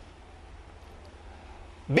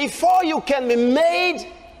 before you can be made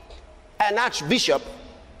an Archbishop,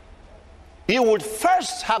 you would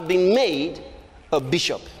first have been made a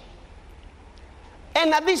bishop.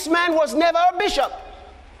 And that this man was never a bishop.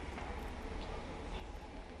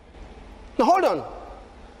 Now hold on.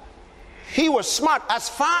 He was smart. As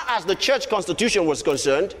far as the church constitution was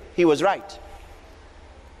concerned, he was right.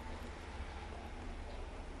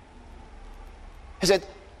 He said,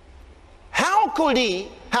 how could he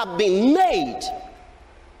have been made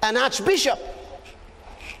an archbishop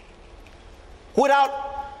without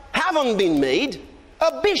having been made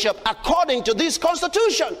a bishop according to this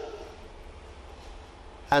constitution?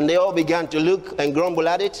 And they all began to look and grumble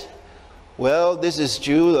at it. Well, this is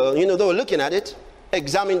true. They were looking at it,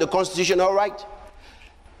 examining the constitution, all right.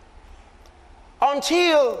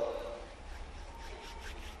 Until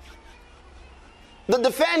the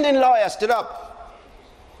defending lawyer stood up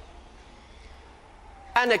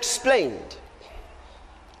and explained.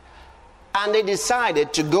 And they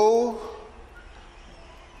decided to go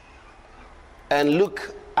and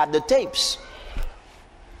look at the tapes.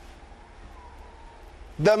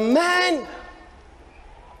 The man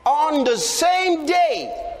on the same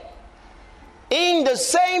day, in the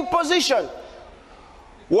same position,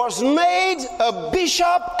 was made a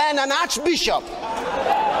bishop and an archbishop.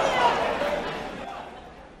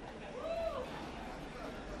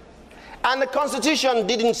 And the Constitution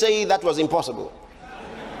didn't say that was impossible.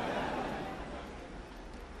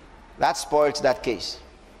 That spoils that case.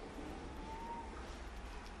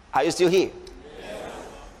 Are you still here? Yes.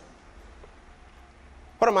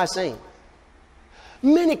 What am I saying?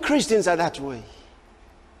 Many Christians are that way.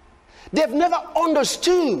 They've never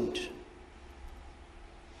understood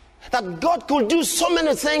that God could do so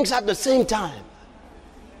many things at the same time.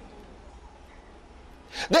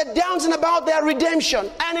 They're dancing about their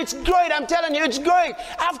redemption, and it's great. I'm telling you, it's great.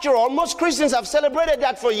 After all, most Christians have celebrated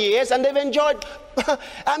that for years, and they've enjoyed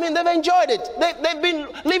they've enjoyed it. They've been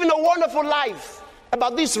living a wonderful life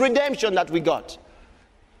about this redemption that we got.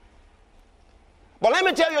 But let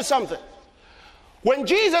me tell you something. When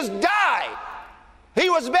Jesus died, he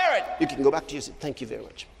was buried. You can go back to your seat. Thank you very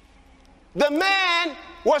much. The man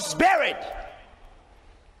was buried.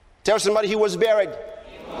 Tell somebody he was buried.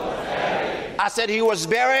 He was buried. I said he was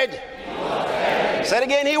buried. He was buried. Say it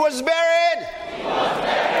again, he was buried. He was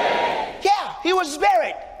buried. Yeah, he was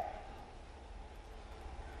buried.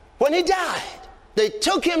 When he died, they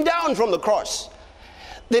took him down from the cross.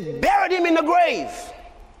 They buried him in the grave.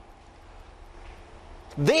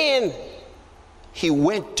 Then he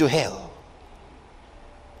went to hell.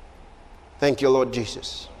 Thank you, Lord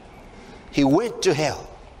Jesus. He went to hell.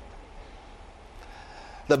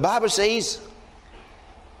 The Bible says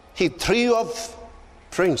he threw off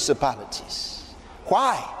principalities.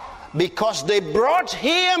 Why? Because they brought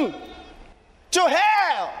him to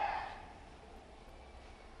hell.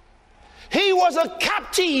 He was a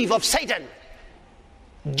captive of Satan.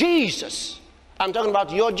 Jesus, I'm talking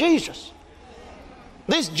about your Jesus.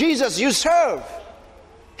 This Jesus you serve,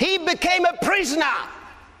 he became a prisoner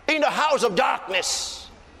in the house of darkness.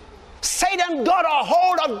 Satan got a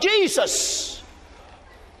hold of Jesus.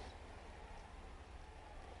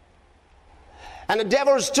 And the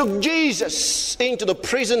devils took Jesus into the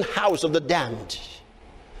prison house of the damned.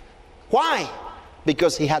 Why?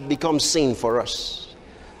 Because he had become sin for us.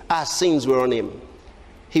 Our sins were on him.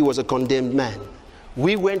 He was a condemned man.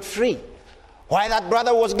 We went free. Why that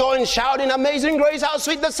brother was going shouting, "Amazing grace, how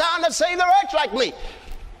sweet the sound that saved the wretch like me."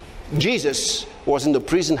 Jesus was in the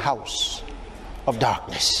prison house of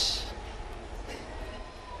darkness.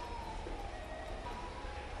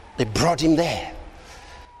 They brought him there.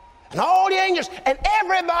 And all the angels and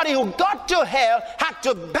everybody who got to hell had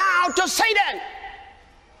to bow to Satan.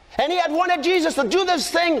 And he had wanted Jesus to do this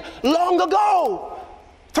thing long ago,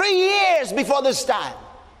 3 years before this time.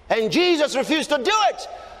 And Jesus refused to do it.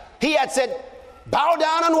 He had said, "Bow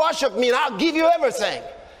down and worship me and I'll give you everything."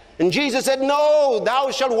 And Jesus said, "No,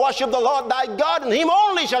 thou shalt worship the Lord thy God, and him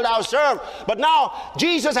only shalt thou serve." But now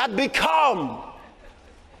Jesus had become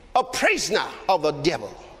a prisoner of the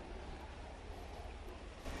devil.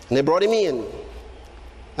 And they brought him in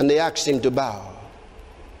and they asked him to bow.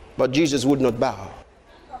 But Jesus would not bow.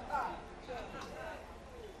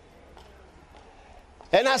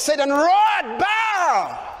 And I said, "And Lord,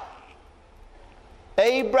 bow."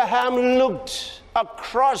 Abraham looked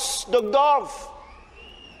across the gulf.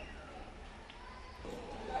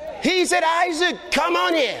 He said, "Isaac, come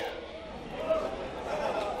on here.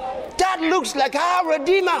 That looks like our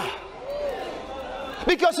Redeemer."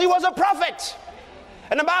 Because he was a prophet.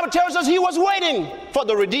 And the Bible tells us he was waiting for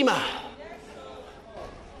the Redeemer.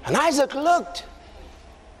 And Isaac looked.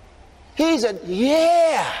 He said,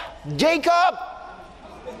 "Yeah, Jacob,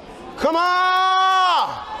 come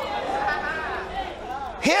on.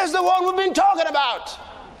 Here's the one we've been talking about."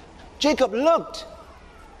 Jacob looked.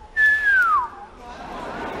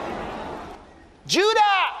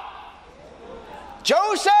 Judah,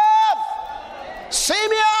 Joseph,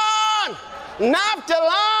 Simeon, Naphtali,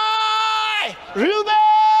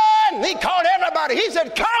 Reuben. He called everybody. He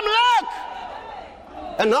said, "Come look."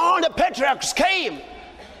 And all the patriarchs came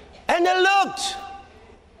and they looked.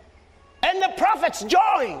 And the prophets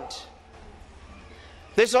joined.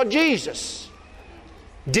 They saw Jesus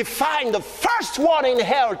defying the first one in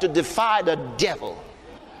hell to defy the devil.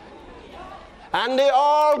 And they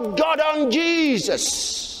all got on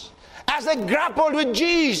Jesus. As they grappled with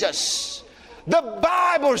Jesus, the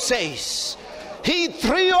Bible says he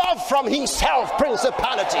threw off from himself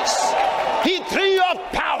principalities. He threw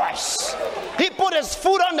off powers. He put his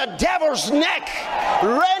foot on the devil's neck,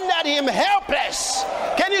 rendered him helpless.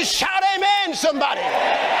 Can you shout amen, somebody?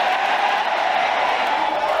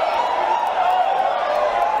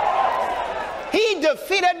 He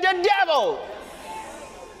defeated the devil.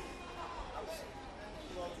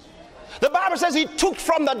 The Bible says he took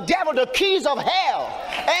from the devil the keys of hell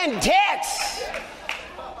and death.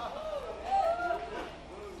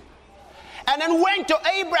 And then went to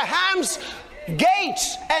Abraham's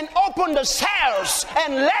gates and opened the cells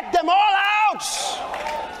and let them all out.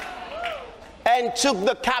 And took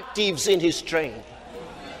the captives in his train.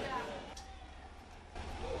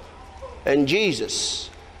 And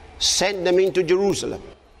Jesus sent them into Jerusalem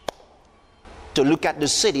to look at the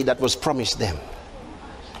city that was promised them.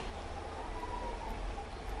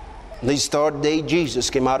 This third day, Jesus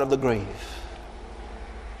came out of the grave.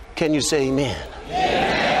 Can you say amen?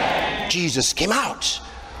 Amen. Jesus came out.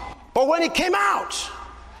 But when he came out,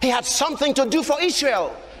 he had something to do for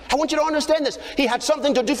Israel. I want you to understand this. He had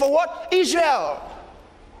something to do for what? Israel.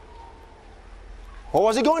 What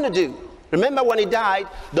was he going to do? Remember when he died,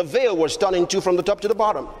 the veil was torn in two from the top to the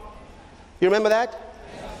bottom. You remember that?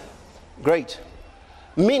 Yes. Great.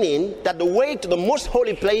 Meaning that the way to the most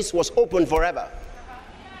holy place was open forever.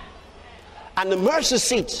 And the mercy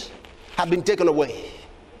seat had been taken away.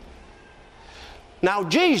 Now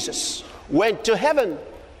Jesus went to heaven.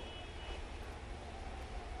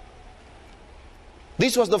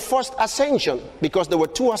 This was the first ascension, because there were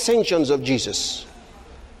two ascensions of Jesus.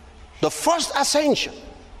 The first ascension.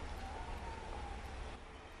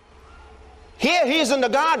 Here he is in the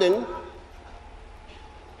garden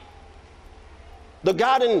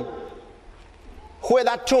where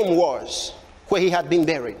that tomb was, where he had been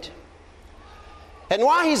buried. And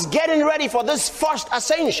while he's getting ready for this first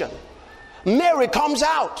ascension, Mary comes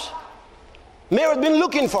out. Mary had been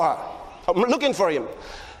looking for him.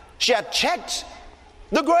 She had checked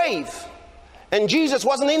the grave, and Jesus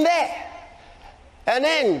wasn't in there. And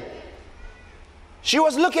then she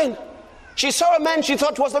was looking, She saw a man she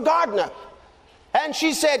thought was the gardener. And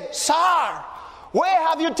she said, "Sir, where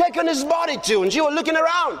have you taken his body to?" And she was looking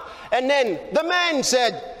around. And then the man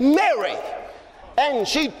said, "Mary." And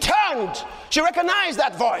she turned. She recognized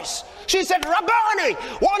that voice. She said, "Rabboni,"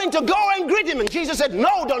 wanting to go and greet him. And Jesus said,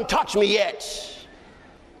 "No, don't touch me yet."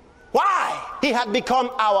 Why? He had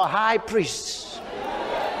become our high priest.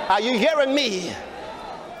 Are you hearing me?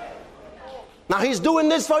 Now he's doing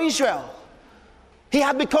this for Israel. He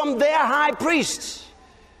had become their high priest.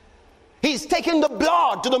 He's taken the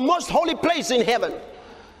blood to the most holy place in heaven,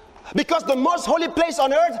 because the most holy place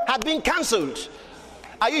on earth had been cancelled.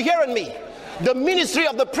 Are you hearing me? The ministry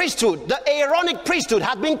of the priesthood, the Aaronic priesthood,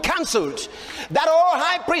 had been cancelled. That old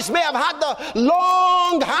high priest may have had the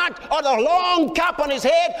long hat or the long cap on his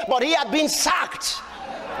head, but he had been sacked.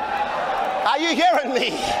 Are you hearing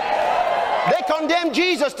me? They condemned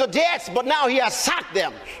Jesus to death, but now he has sacked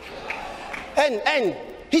them. And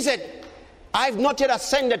he said, "I've not yet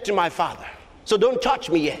ascended to my Father, so don't touch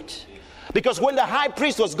me yet." Because when the high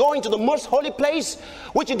priest was going to the most holy place,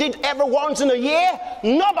 which he did every once in a year,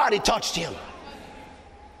 nobody touched him.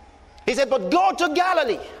 He said, "But go to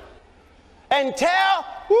Galilee and tell,"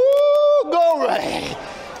 glory.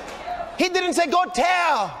 He didn't say, "Go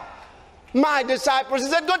tell my disciples." He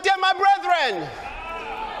said, "Go tell my brethren,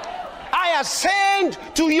 I ascend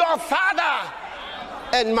to your Father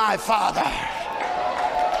and my Father,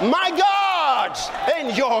 my God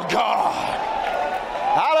and your God."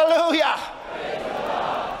 Hallelujah.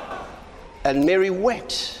 And Mary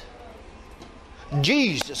went.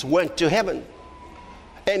 Jesus went to heaven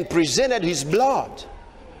and presented his blood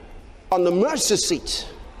on the mercy seat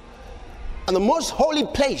and the most holy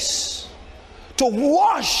place to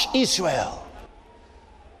wash Israel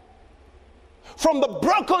from the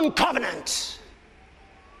broken covenant.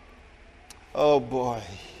 Oh boy.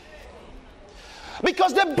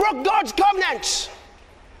 Because they broke God's covenant.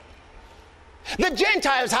 The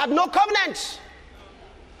Gentiles had no covenant.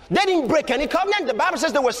 They didn't break any covenant. The Bible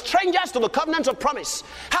says they were strangers to the covenants of promise,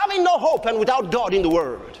 having no hope and without God in the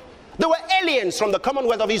world. They were aliens from the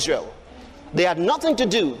commonwealth of Israel. They had nothing to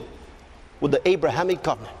do with the Abrahamic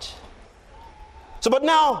covenant. So, but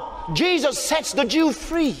now Jesus sets the Jew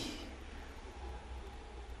free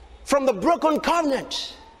from the broken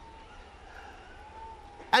covenant,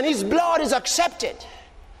 and his blood is accepted.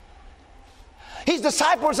 His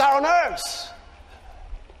disciples are on earth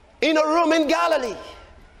in a room in Galilee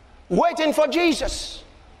waiting for Jesus.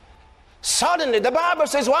 Suddenly, the Bible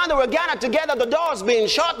says, while they were gathered together, the doors being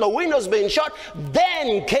shut, the windows being shut,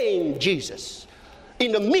 then came Jesus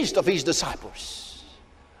in the midst of his disciples.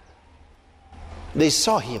 They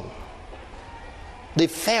saw him. They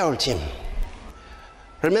felt him.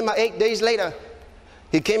 Remember, 8 days later,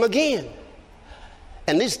 he came again.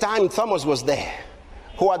 And this time Thomas was there,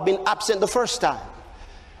 who had been absent the first time.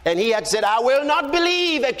 And he had said, "I will not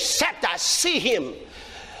believe except I see him,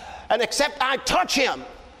 and except I touch him."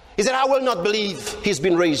 He said, "I will not believe he's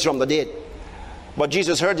been raised from the dead." But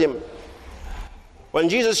Jesus heard him. When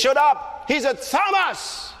Jesus showed up, he said,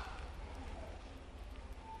 "Thomas,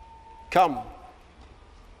 come."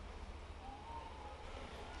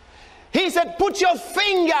 He said, "Put your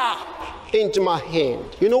finger into my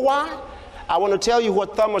hand." You know why? I want to tell you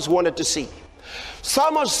what Thomas wanted to see.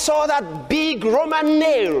 Thomas saw that big Roman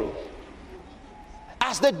nail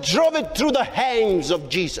as they drove it through the hands of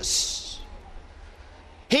Jesus.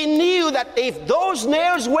 He knew that if those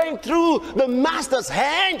nails went through the master's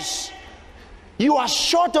hands, you are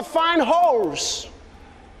sure to find holes,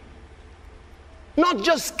 not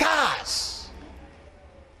just scars.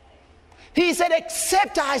 He said,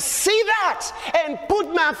 "Except I see that and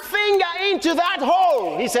put my finger into that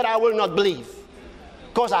hole," he said, "I will not believe.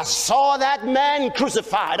 Because I saw that man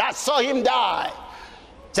crucified. I saw him die."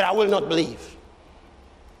 He said, "I will not believe."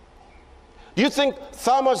 Do you think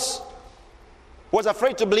Thomas was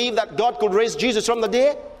afraid to believe that God could raise Jesus from the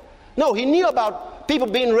dead? No, he knew about people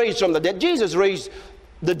being raised from the dead. Jesus raised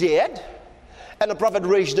the dead, and the prophet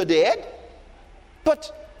raised the dead.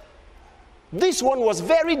 But this one was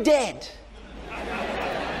very dead.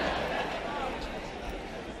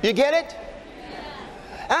 You get it?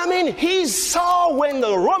 I mean, he saw when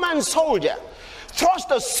the Roman soldier thrust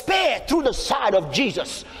a spear through the side of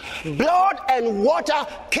Jesus. Blood and water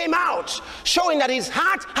came out, showing that his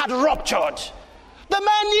heart had ruptured. The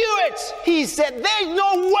man knew it. He said, "There's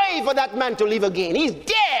no way for that man to live again. He's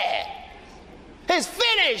dead. He's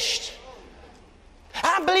finished.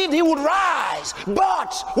 I believed he would rise,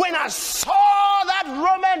 but when I saw that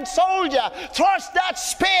Roman soldier thrust that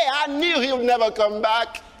spear, I knew he'll never come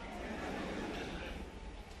back."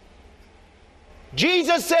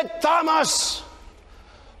 Jesus said, "Thomas,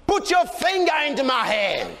 put your finger into my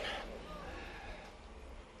hand.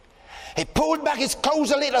 He pulled back his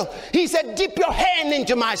clothes a little. He said, dip your hand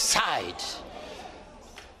into my side.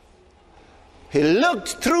 He looked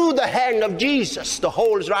through the hand of Jesus. The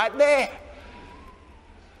hole's right there.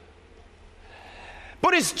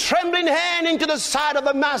 Put his trembling hand into the side of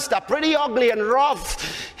the master, pretty ugly and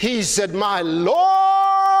rough. He said, my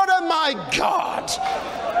Lord and my God.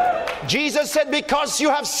 Jesus said, because you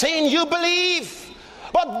have seen, you believe.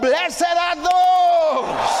 But blessed are those.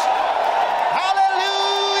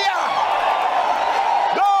 Hallelujah.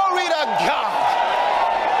 Glory to God.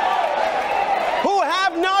 Who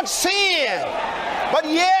have not seen, but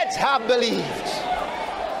yet have believed.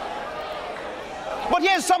 But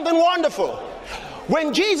here's something wonderful.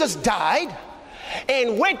 When Jesus died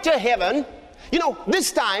and went to heaven, you know,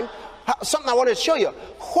 this time, something I want to show you.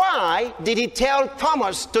 Why did he tell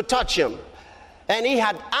Thomas to touch him? And he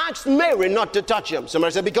had asked Mary not to touch him.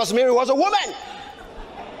 Somebody said, because Mary was a woman.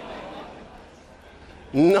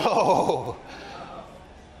 No.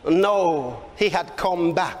 No, he had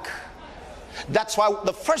come back. That's why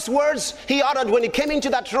the first words he uttered when he came into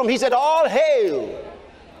that room, he said, all hail.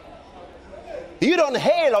 You don't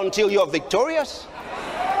hail until you're victorious.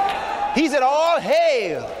 He said, all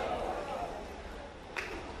hail.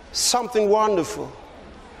 Something wonderful.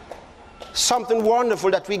 Something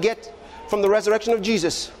wonderful that we get from the resurrection of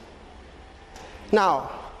Jesus. Now,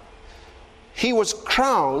 he was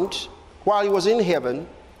crowned while he was in heaven,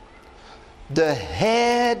 the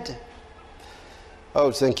head.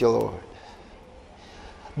 Oh, thank you, Lord.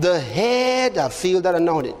 The head, I feel that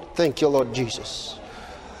anointed. Thank you, Lord Jesus.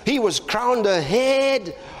 He was crowned the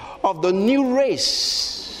head of the new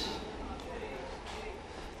race.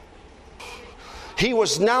 He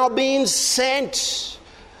was now being sent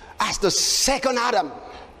as the second Adam.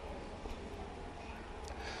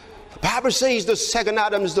 The Bible says the second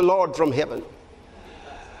Adam is the Lord from heaven.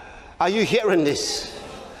 Are you hearing this?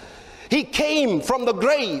 He came from the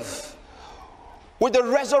grave with the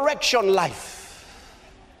resurrection life.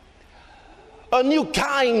 A new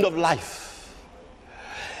kind of life.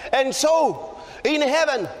 And so, in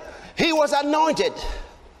heaven, he was anointed.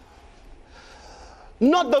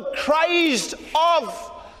 Not the Christ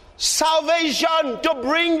of salvation to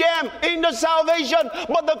bring them into salvation,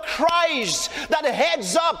 but the Christ that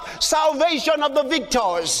heads up salvation of the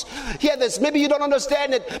victors. Hear this, maybe you don't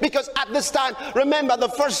understand it, because at this time, remember the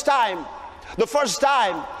first time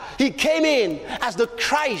he came in as the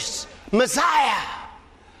Christ, Messiah.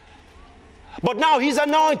 But now he's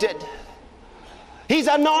anointed. He's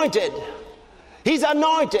anointed. He's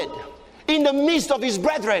anointed in the midst of his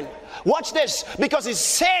brethren. Watch this, because he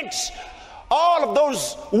sent all of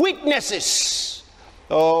those witnesses.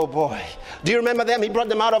 Oh boy, do you remember them? He brought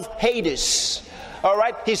them out of Hades. All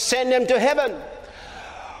right, he sent them to heaven.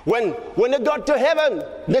 When they got to heaven,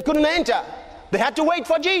 they couldn't enter. They had to wait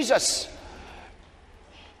for Jesus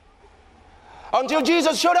until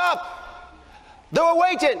Jesus showed up. They were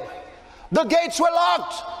waiting. The gates were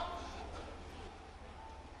locked.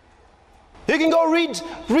 You can go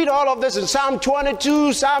read all of this in Psalm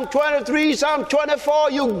 22, Psalm 23, Psalm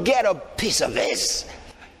 24. You get a piece of this.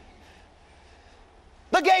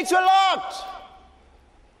 The gates were locked.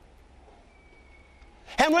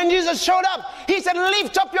 And when Jesus showed up, he said,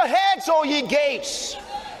 lift up your heads, O ye gates,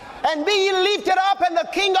 and be ye lifted up, and the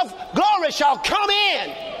King of glory shall come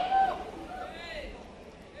in.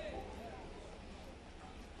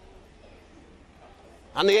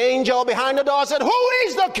 And the angel behind the door said, who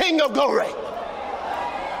is the King of glory?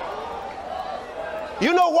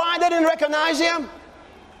 You know why they didn't recognize him?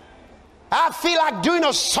 I feel like doing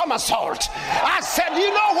a somersault. I said, you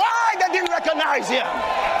know why they didn't recognize him?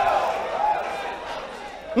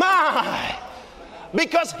 My,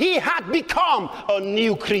 because he had become a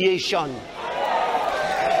new creation.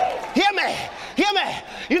 Hear me, hear me.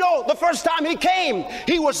 You know, the first time he came,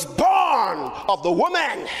 he was born of the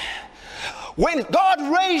woman. When God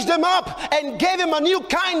raised him up and gave him a new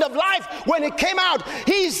kind of life, when he came out,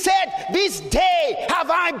 he said, this day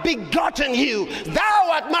have I begotten you. Thou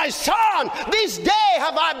art my son. This day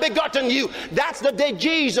have I begotten you. That's the day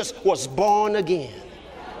Jesus was born again.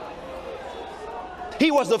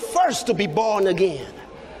 He was the first to be born again.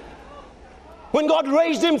 When God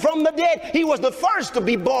raised him from the dead, he was the first to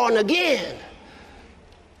be born again.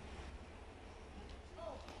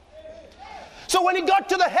 So when he got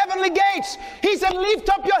to the heavenly gates, he said, lift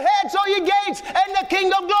up your heads, O ye gates, and the King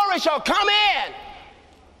of glory shall come in.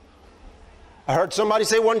 I heard somebody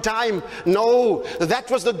say one time, no, that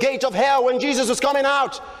was the gate of hell when Jesus was coming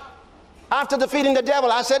out after defeating the devil.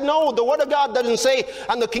 I said, no, the word of God doesn't say,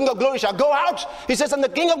 and the King of glory shall go out. He says, and the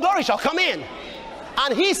King of glory shall come in.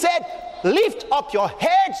 And he said, lift up your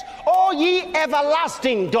heads, O ye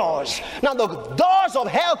everlasting doors. Now the doors of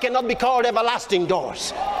hell cannot be called everlasting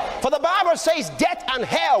doors. For the Bible says death and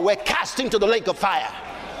hell were cast into the lake of fire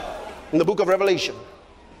in the book of Revelation.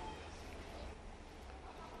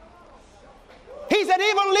 He said,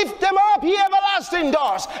 even lift them up, ye everlasting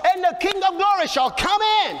doors, and the King of glory shall come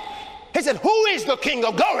in. He said, who is the King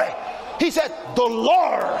of glory? He said, the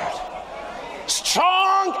Lord,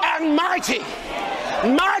 strong and mighty,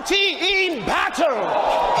 mighty in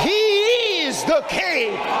battle. He is the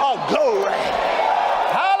King of glory.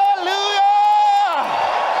 Hallelujah.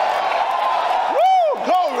 Woo,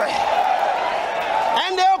 glory.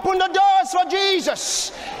 And they opened the doors for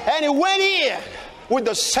Jesus, and he went in with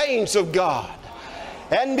the saints of God.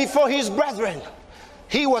 And before his brethren,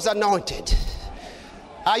 he was anointed.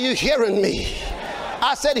 Are you hearing me?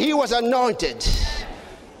 I said he was anointed.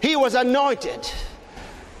 He was anointed.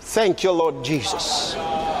 Thank you, Lord Jesus.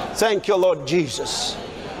 Thank you, Lord Jesus.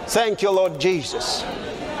 Thank you, Lord Jesus.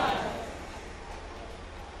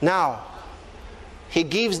 Now, he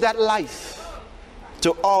gives that life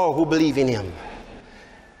to all who believe in him.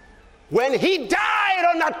 When he died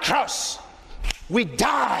on that cross, we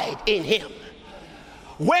died in him.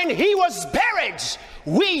 When he was buried,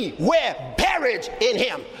 we were buried in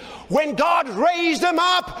him. When God raised him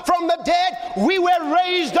up from the dead, we were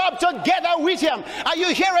raised up together with him. Are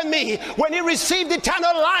you hearing me? When he received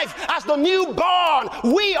eternal life as the newborn,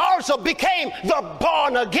 we also became the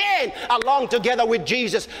born again along together with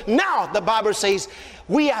Jesus. Now the Bible says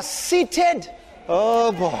we are seated.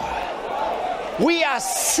 Oh boy. We are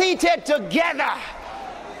seated together.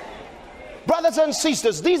 Brothers and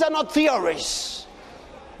sisters, these are not theories.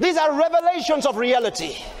 These are revelations of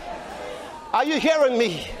reality. Are you hearing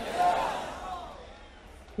me?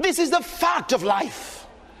 This is the fact of life.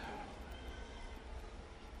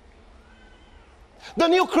 The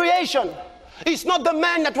new creation is not the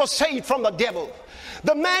man that was saved from the devil.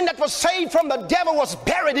 The man that was saved from the devil was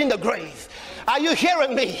buried in the grave. Are you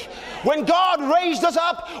hearing me? When God raised us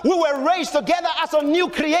up, we were raised together as a new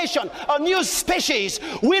creation, a new species.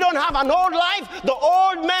 We don't have an old life. The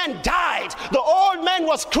old man died. The old man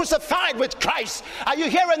was crucified with Christ. Are you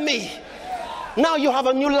hearing me? Now you have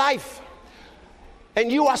a new life.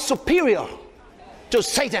 And you are superior to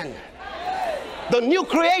Satan. The new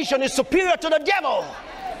creation is superior to the devil.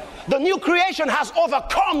 The new creation has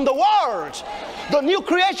overcome the world. The new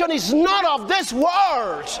creation is not of this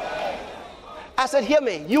world. I said, hear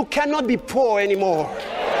me, you cannot be poor anymore.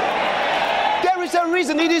 There is a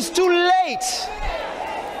reason. It is too late.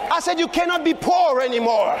 I said, you cannot be poor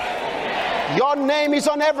anymore. Your name is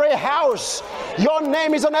on every house. Your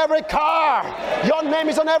name is on every car. Your name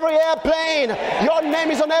is on every airplane. Your name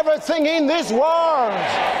is on everything in this world.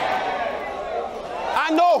 I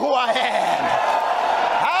know who I am.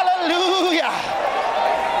 Hallelujah.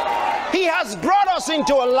 He has brought us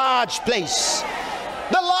into a large place.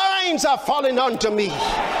 The lines are falling unto me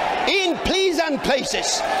in pleasant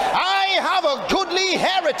places. I have a goodly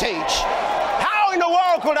heritage. How in the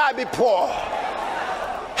world could I be poor?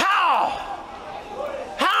 How?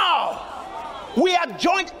 We are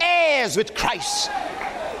joint heirs with Christ.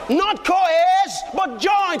 Not co-heirs, but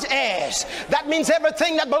joint heirs. That means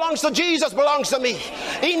everything that belongs to Jesus belongs to me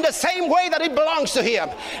in the same way that it belongs to him.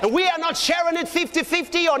 And we are not sharing it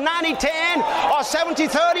 50-50 or 90-10 or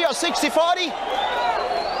 70-30 or 60-40.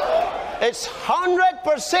 It's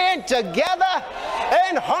 100% together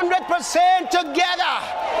and 100% together.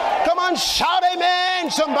 Come on, shout amen,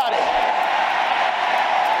 somebody.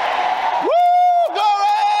 Woo,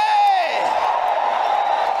 glory!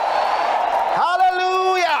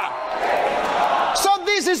 Hallelujah. So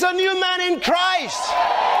this is a new man in Christ.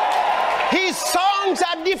 His songs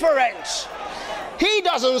are different. He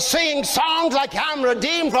doesn't sing songs like I'm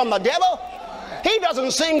redeemed from the devil. He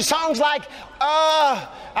doesn't sing songs like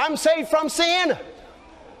I'm saved from sin.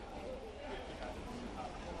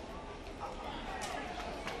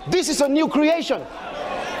 This is a new creation.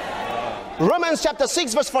 Romans chapter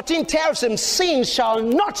 6 verse 14 tells him, sin shall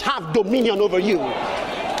not have dominion over you.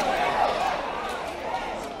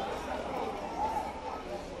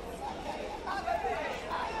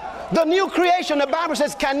 The new creation, the Bible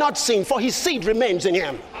says, cannot sin, for his seed remains in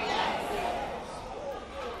him.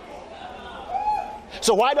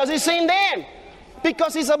 So why does he sin then?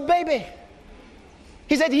 Because he's a baby.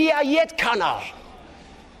 He said, ye are yet carnal.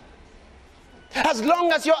 As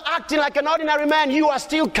long as you're acting like an ordinary man, you are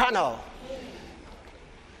still carnal.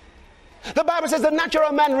 The Bible says, the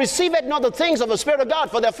natural man receiveth not the things of the Spirit of God,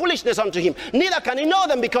 for their foolishness unto him. Neither can he know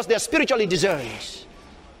them, because they are spiritually discerned.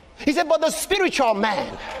 He said, but the spiritual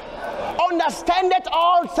man understandeth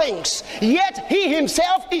all things, yet he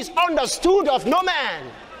himself is understood of no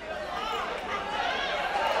man.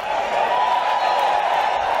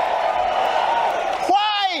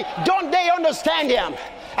 Why don't they understand him?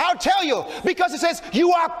 I'll tell you, because it says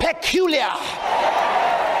you are peculiar.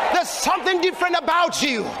 There's something different about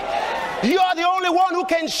you. You are the only one who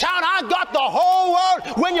can shout, I got the whole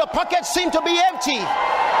world, when your pockets seem to be empty.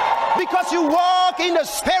 Because you walk in the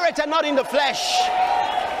spirit and not in the flesh.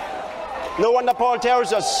 No wonder Paul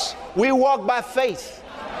tells us we walk by faith,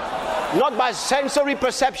 not by sensory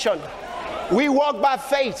perception. We walk by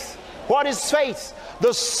faith. What is faith?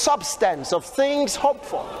 The substance of things hoped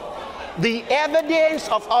for, the evidence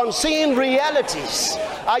of unseen realities.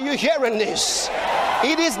 Are you hearing this?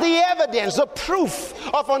 It is the evidence, the proof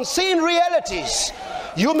of unseen realities.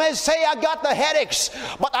 You may say, I got the headaches,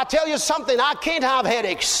 but I tell you something, I can't have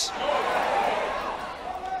headaches.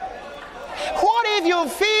 What if you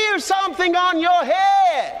feel something on your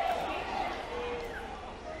head?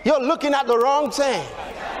 You're looking at the wrong thing.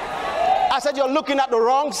 I said, you're looking at the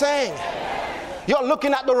wrong thing. You're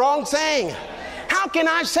looking at the wrong thing. How can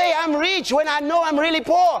I say I'm rich when I know I'm really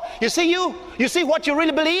poor? You see what you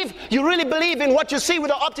really believe? You really believe in what you see with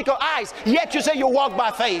the optical eyes, yet you say you walk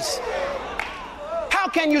by faith. How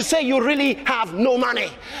can you say you really have no money?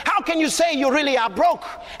 How can you say you really are broke?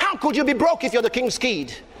 How could you be broke if you're the king's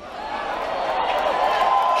kid?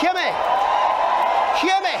 Hear me.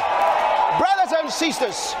 Hear me. Brothers and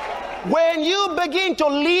sisters, when you begin to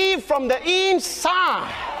live from the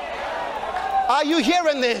inside, are you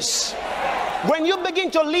hearing this? When you begin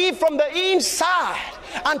to live from the inside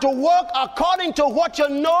and to work according to what you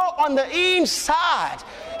know on the inside,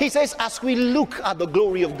 he says, as we look at the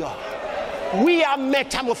glory of God, we are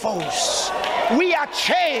metamorphosed, we are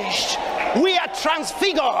changed, we are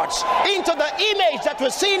transfigured into the image that we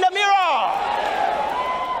see in the mirror.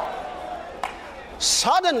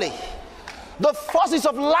 Suddenly, the forces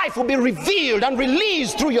of life will be revealed and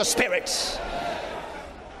released through your spirits.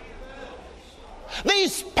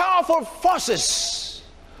 These powerful forces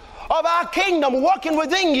of our kingdom working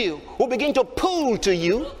within you will begin to pull to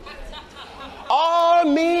you all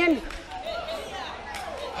men,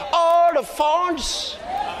 all the funds,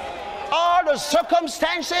 all the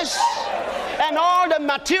circumstances, and all the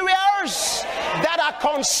materials that are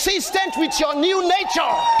consistent with your new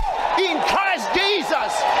nature in Christ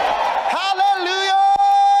Jesus. Hallelujah!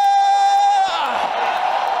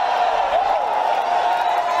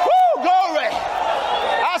 Woo, glory!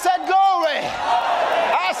 I said glory!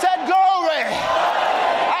 I said glory!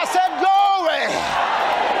 I said glory!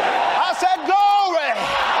 I said glory!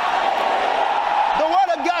 The Word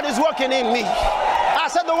of God is working in me. I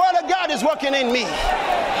said the Word of God is working in me.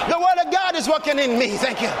 The Word of God is working in me.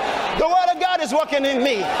 Thank you. The Word of God is working in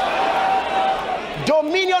me.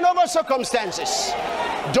 Dominion over circumstances.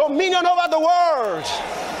 Dominion over the world.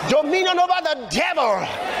 Dominion over the devil.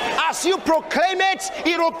 As you proclaim it,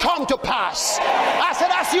 it will come to pass. I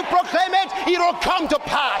said, as you proclaim it, it will come to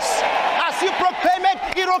pass. As you proclaim it,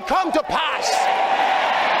 it will come to pass.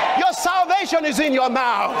 Your salvation is in your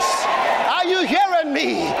mouth. Are you hearing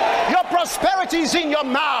me? Your prosperity is in your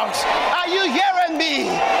mouth. Are you hearing me?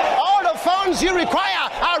 All the funds you require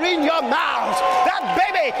are in your mouth. That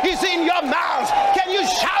baby is in your mouth. Can you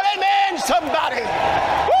shout amen, somebody?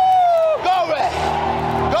 Woo! Glory!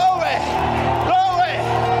 Glory! Glory!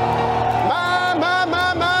 My, my,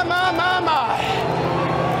 my, my, my, my, my.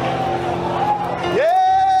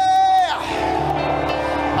 Yeah!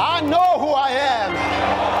 I know who I am.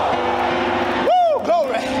 Woo!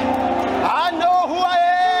 Glory! I know who I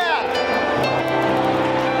am.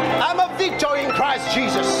 I'm a victor in Christ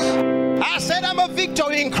Jesus. I said I'm a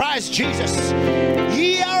victor in Christ Jesus.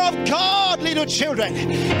 Ye are of God, little children,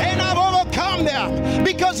 and I've overcome them,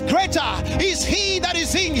 because greater is he that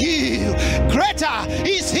is in you. Greater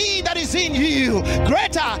is he that is in you.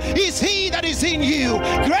 Greater is he that is in you.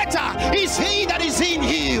 Greater is he that is in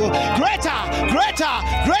you. Greater, greater,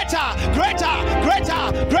 greater, greater,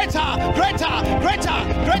 greater, greater, greater, greater,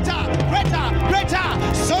 greater, greater, greater.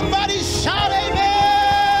 Somebody shout amen.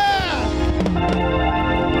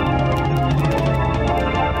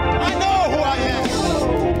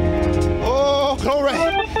 Glory.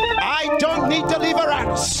 I don't need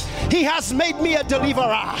deliverance. He has made me a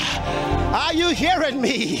deliverer. Are you hearing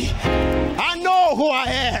me? I know who I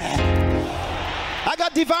am. I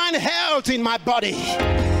got divine health in my body.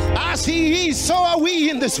 As he is, so are we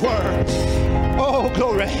in this world. Oh,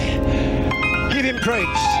 glory. Give him praise.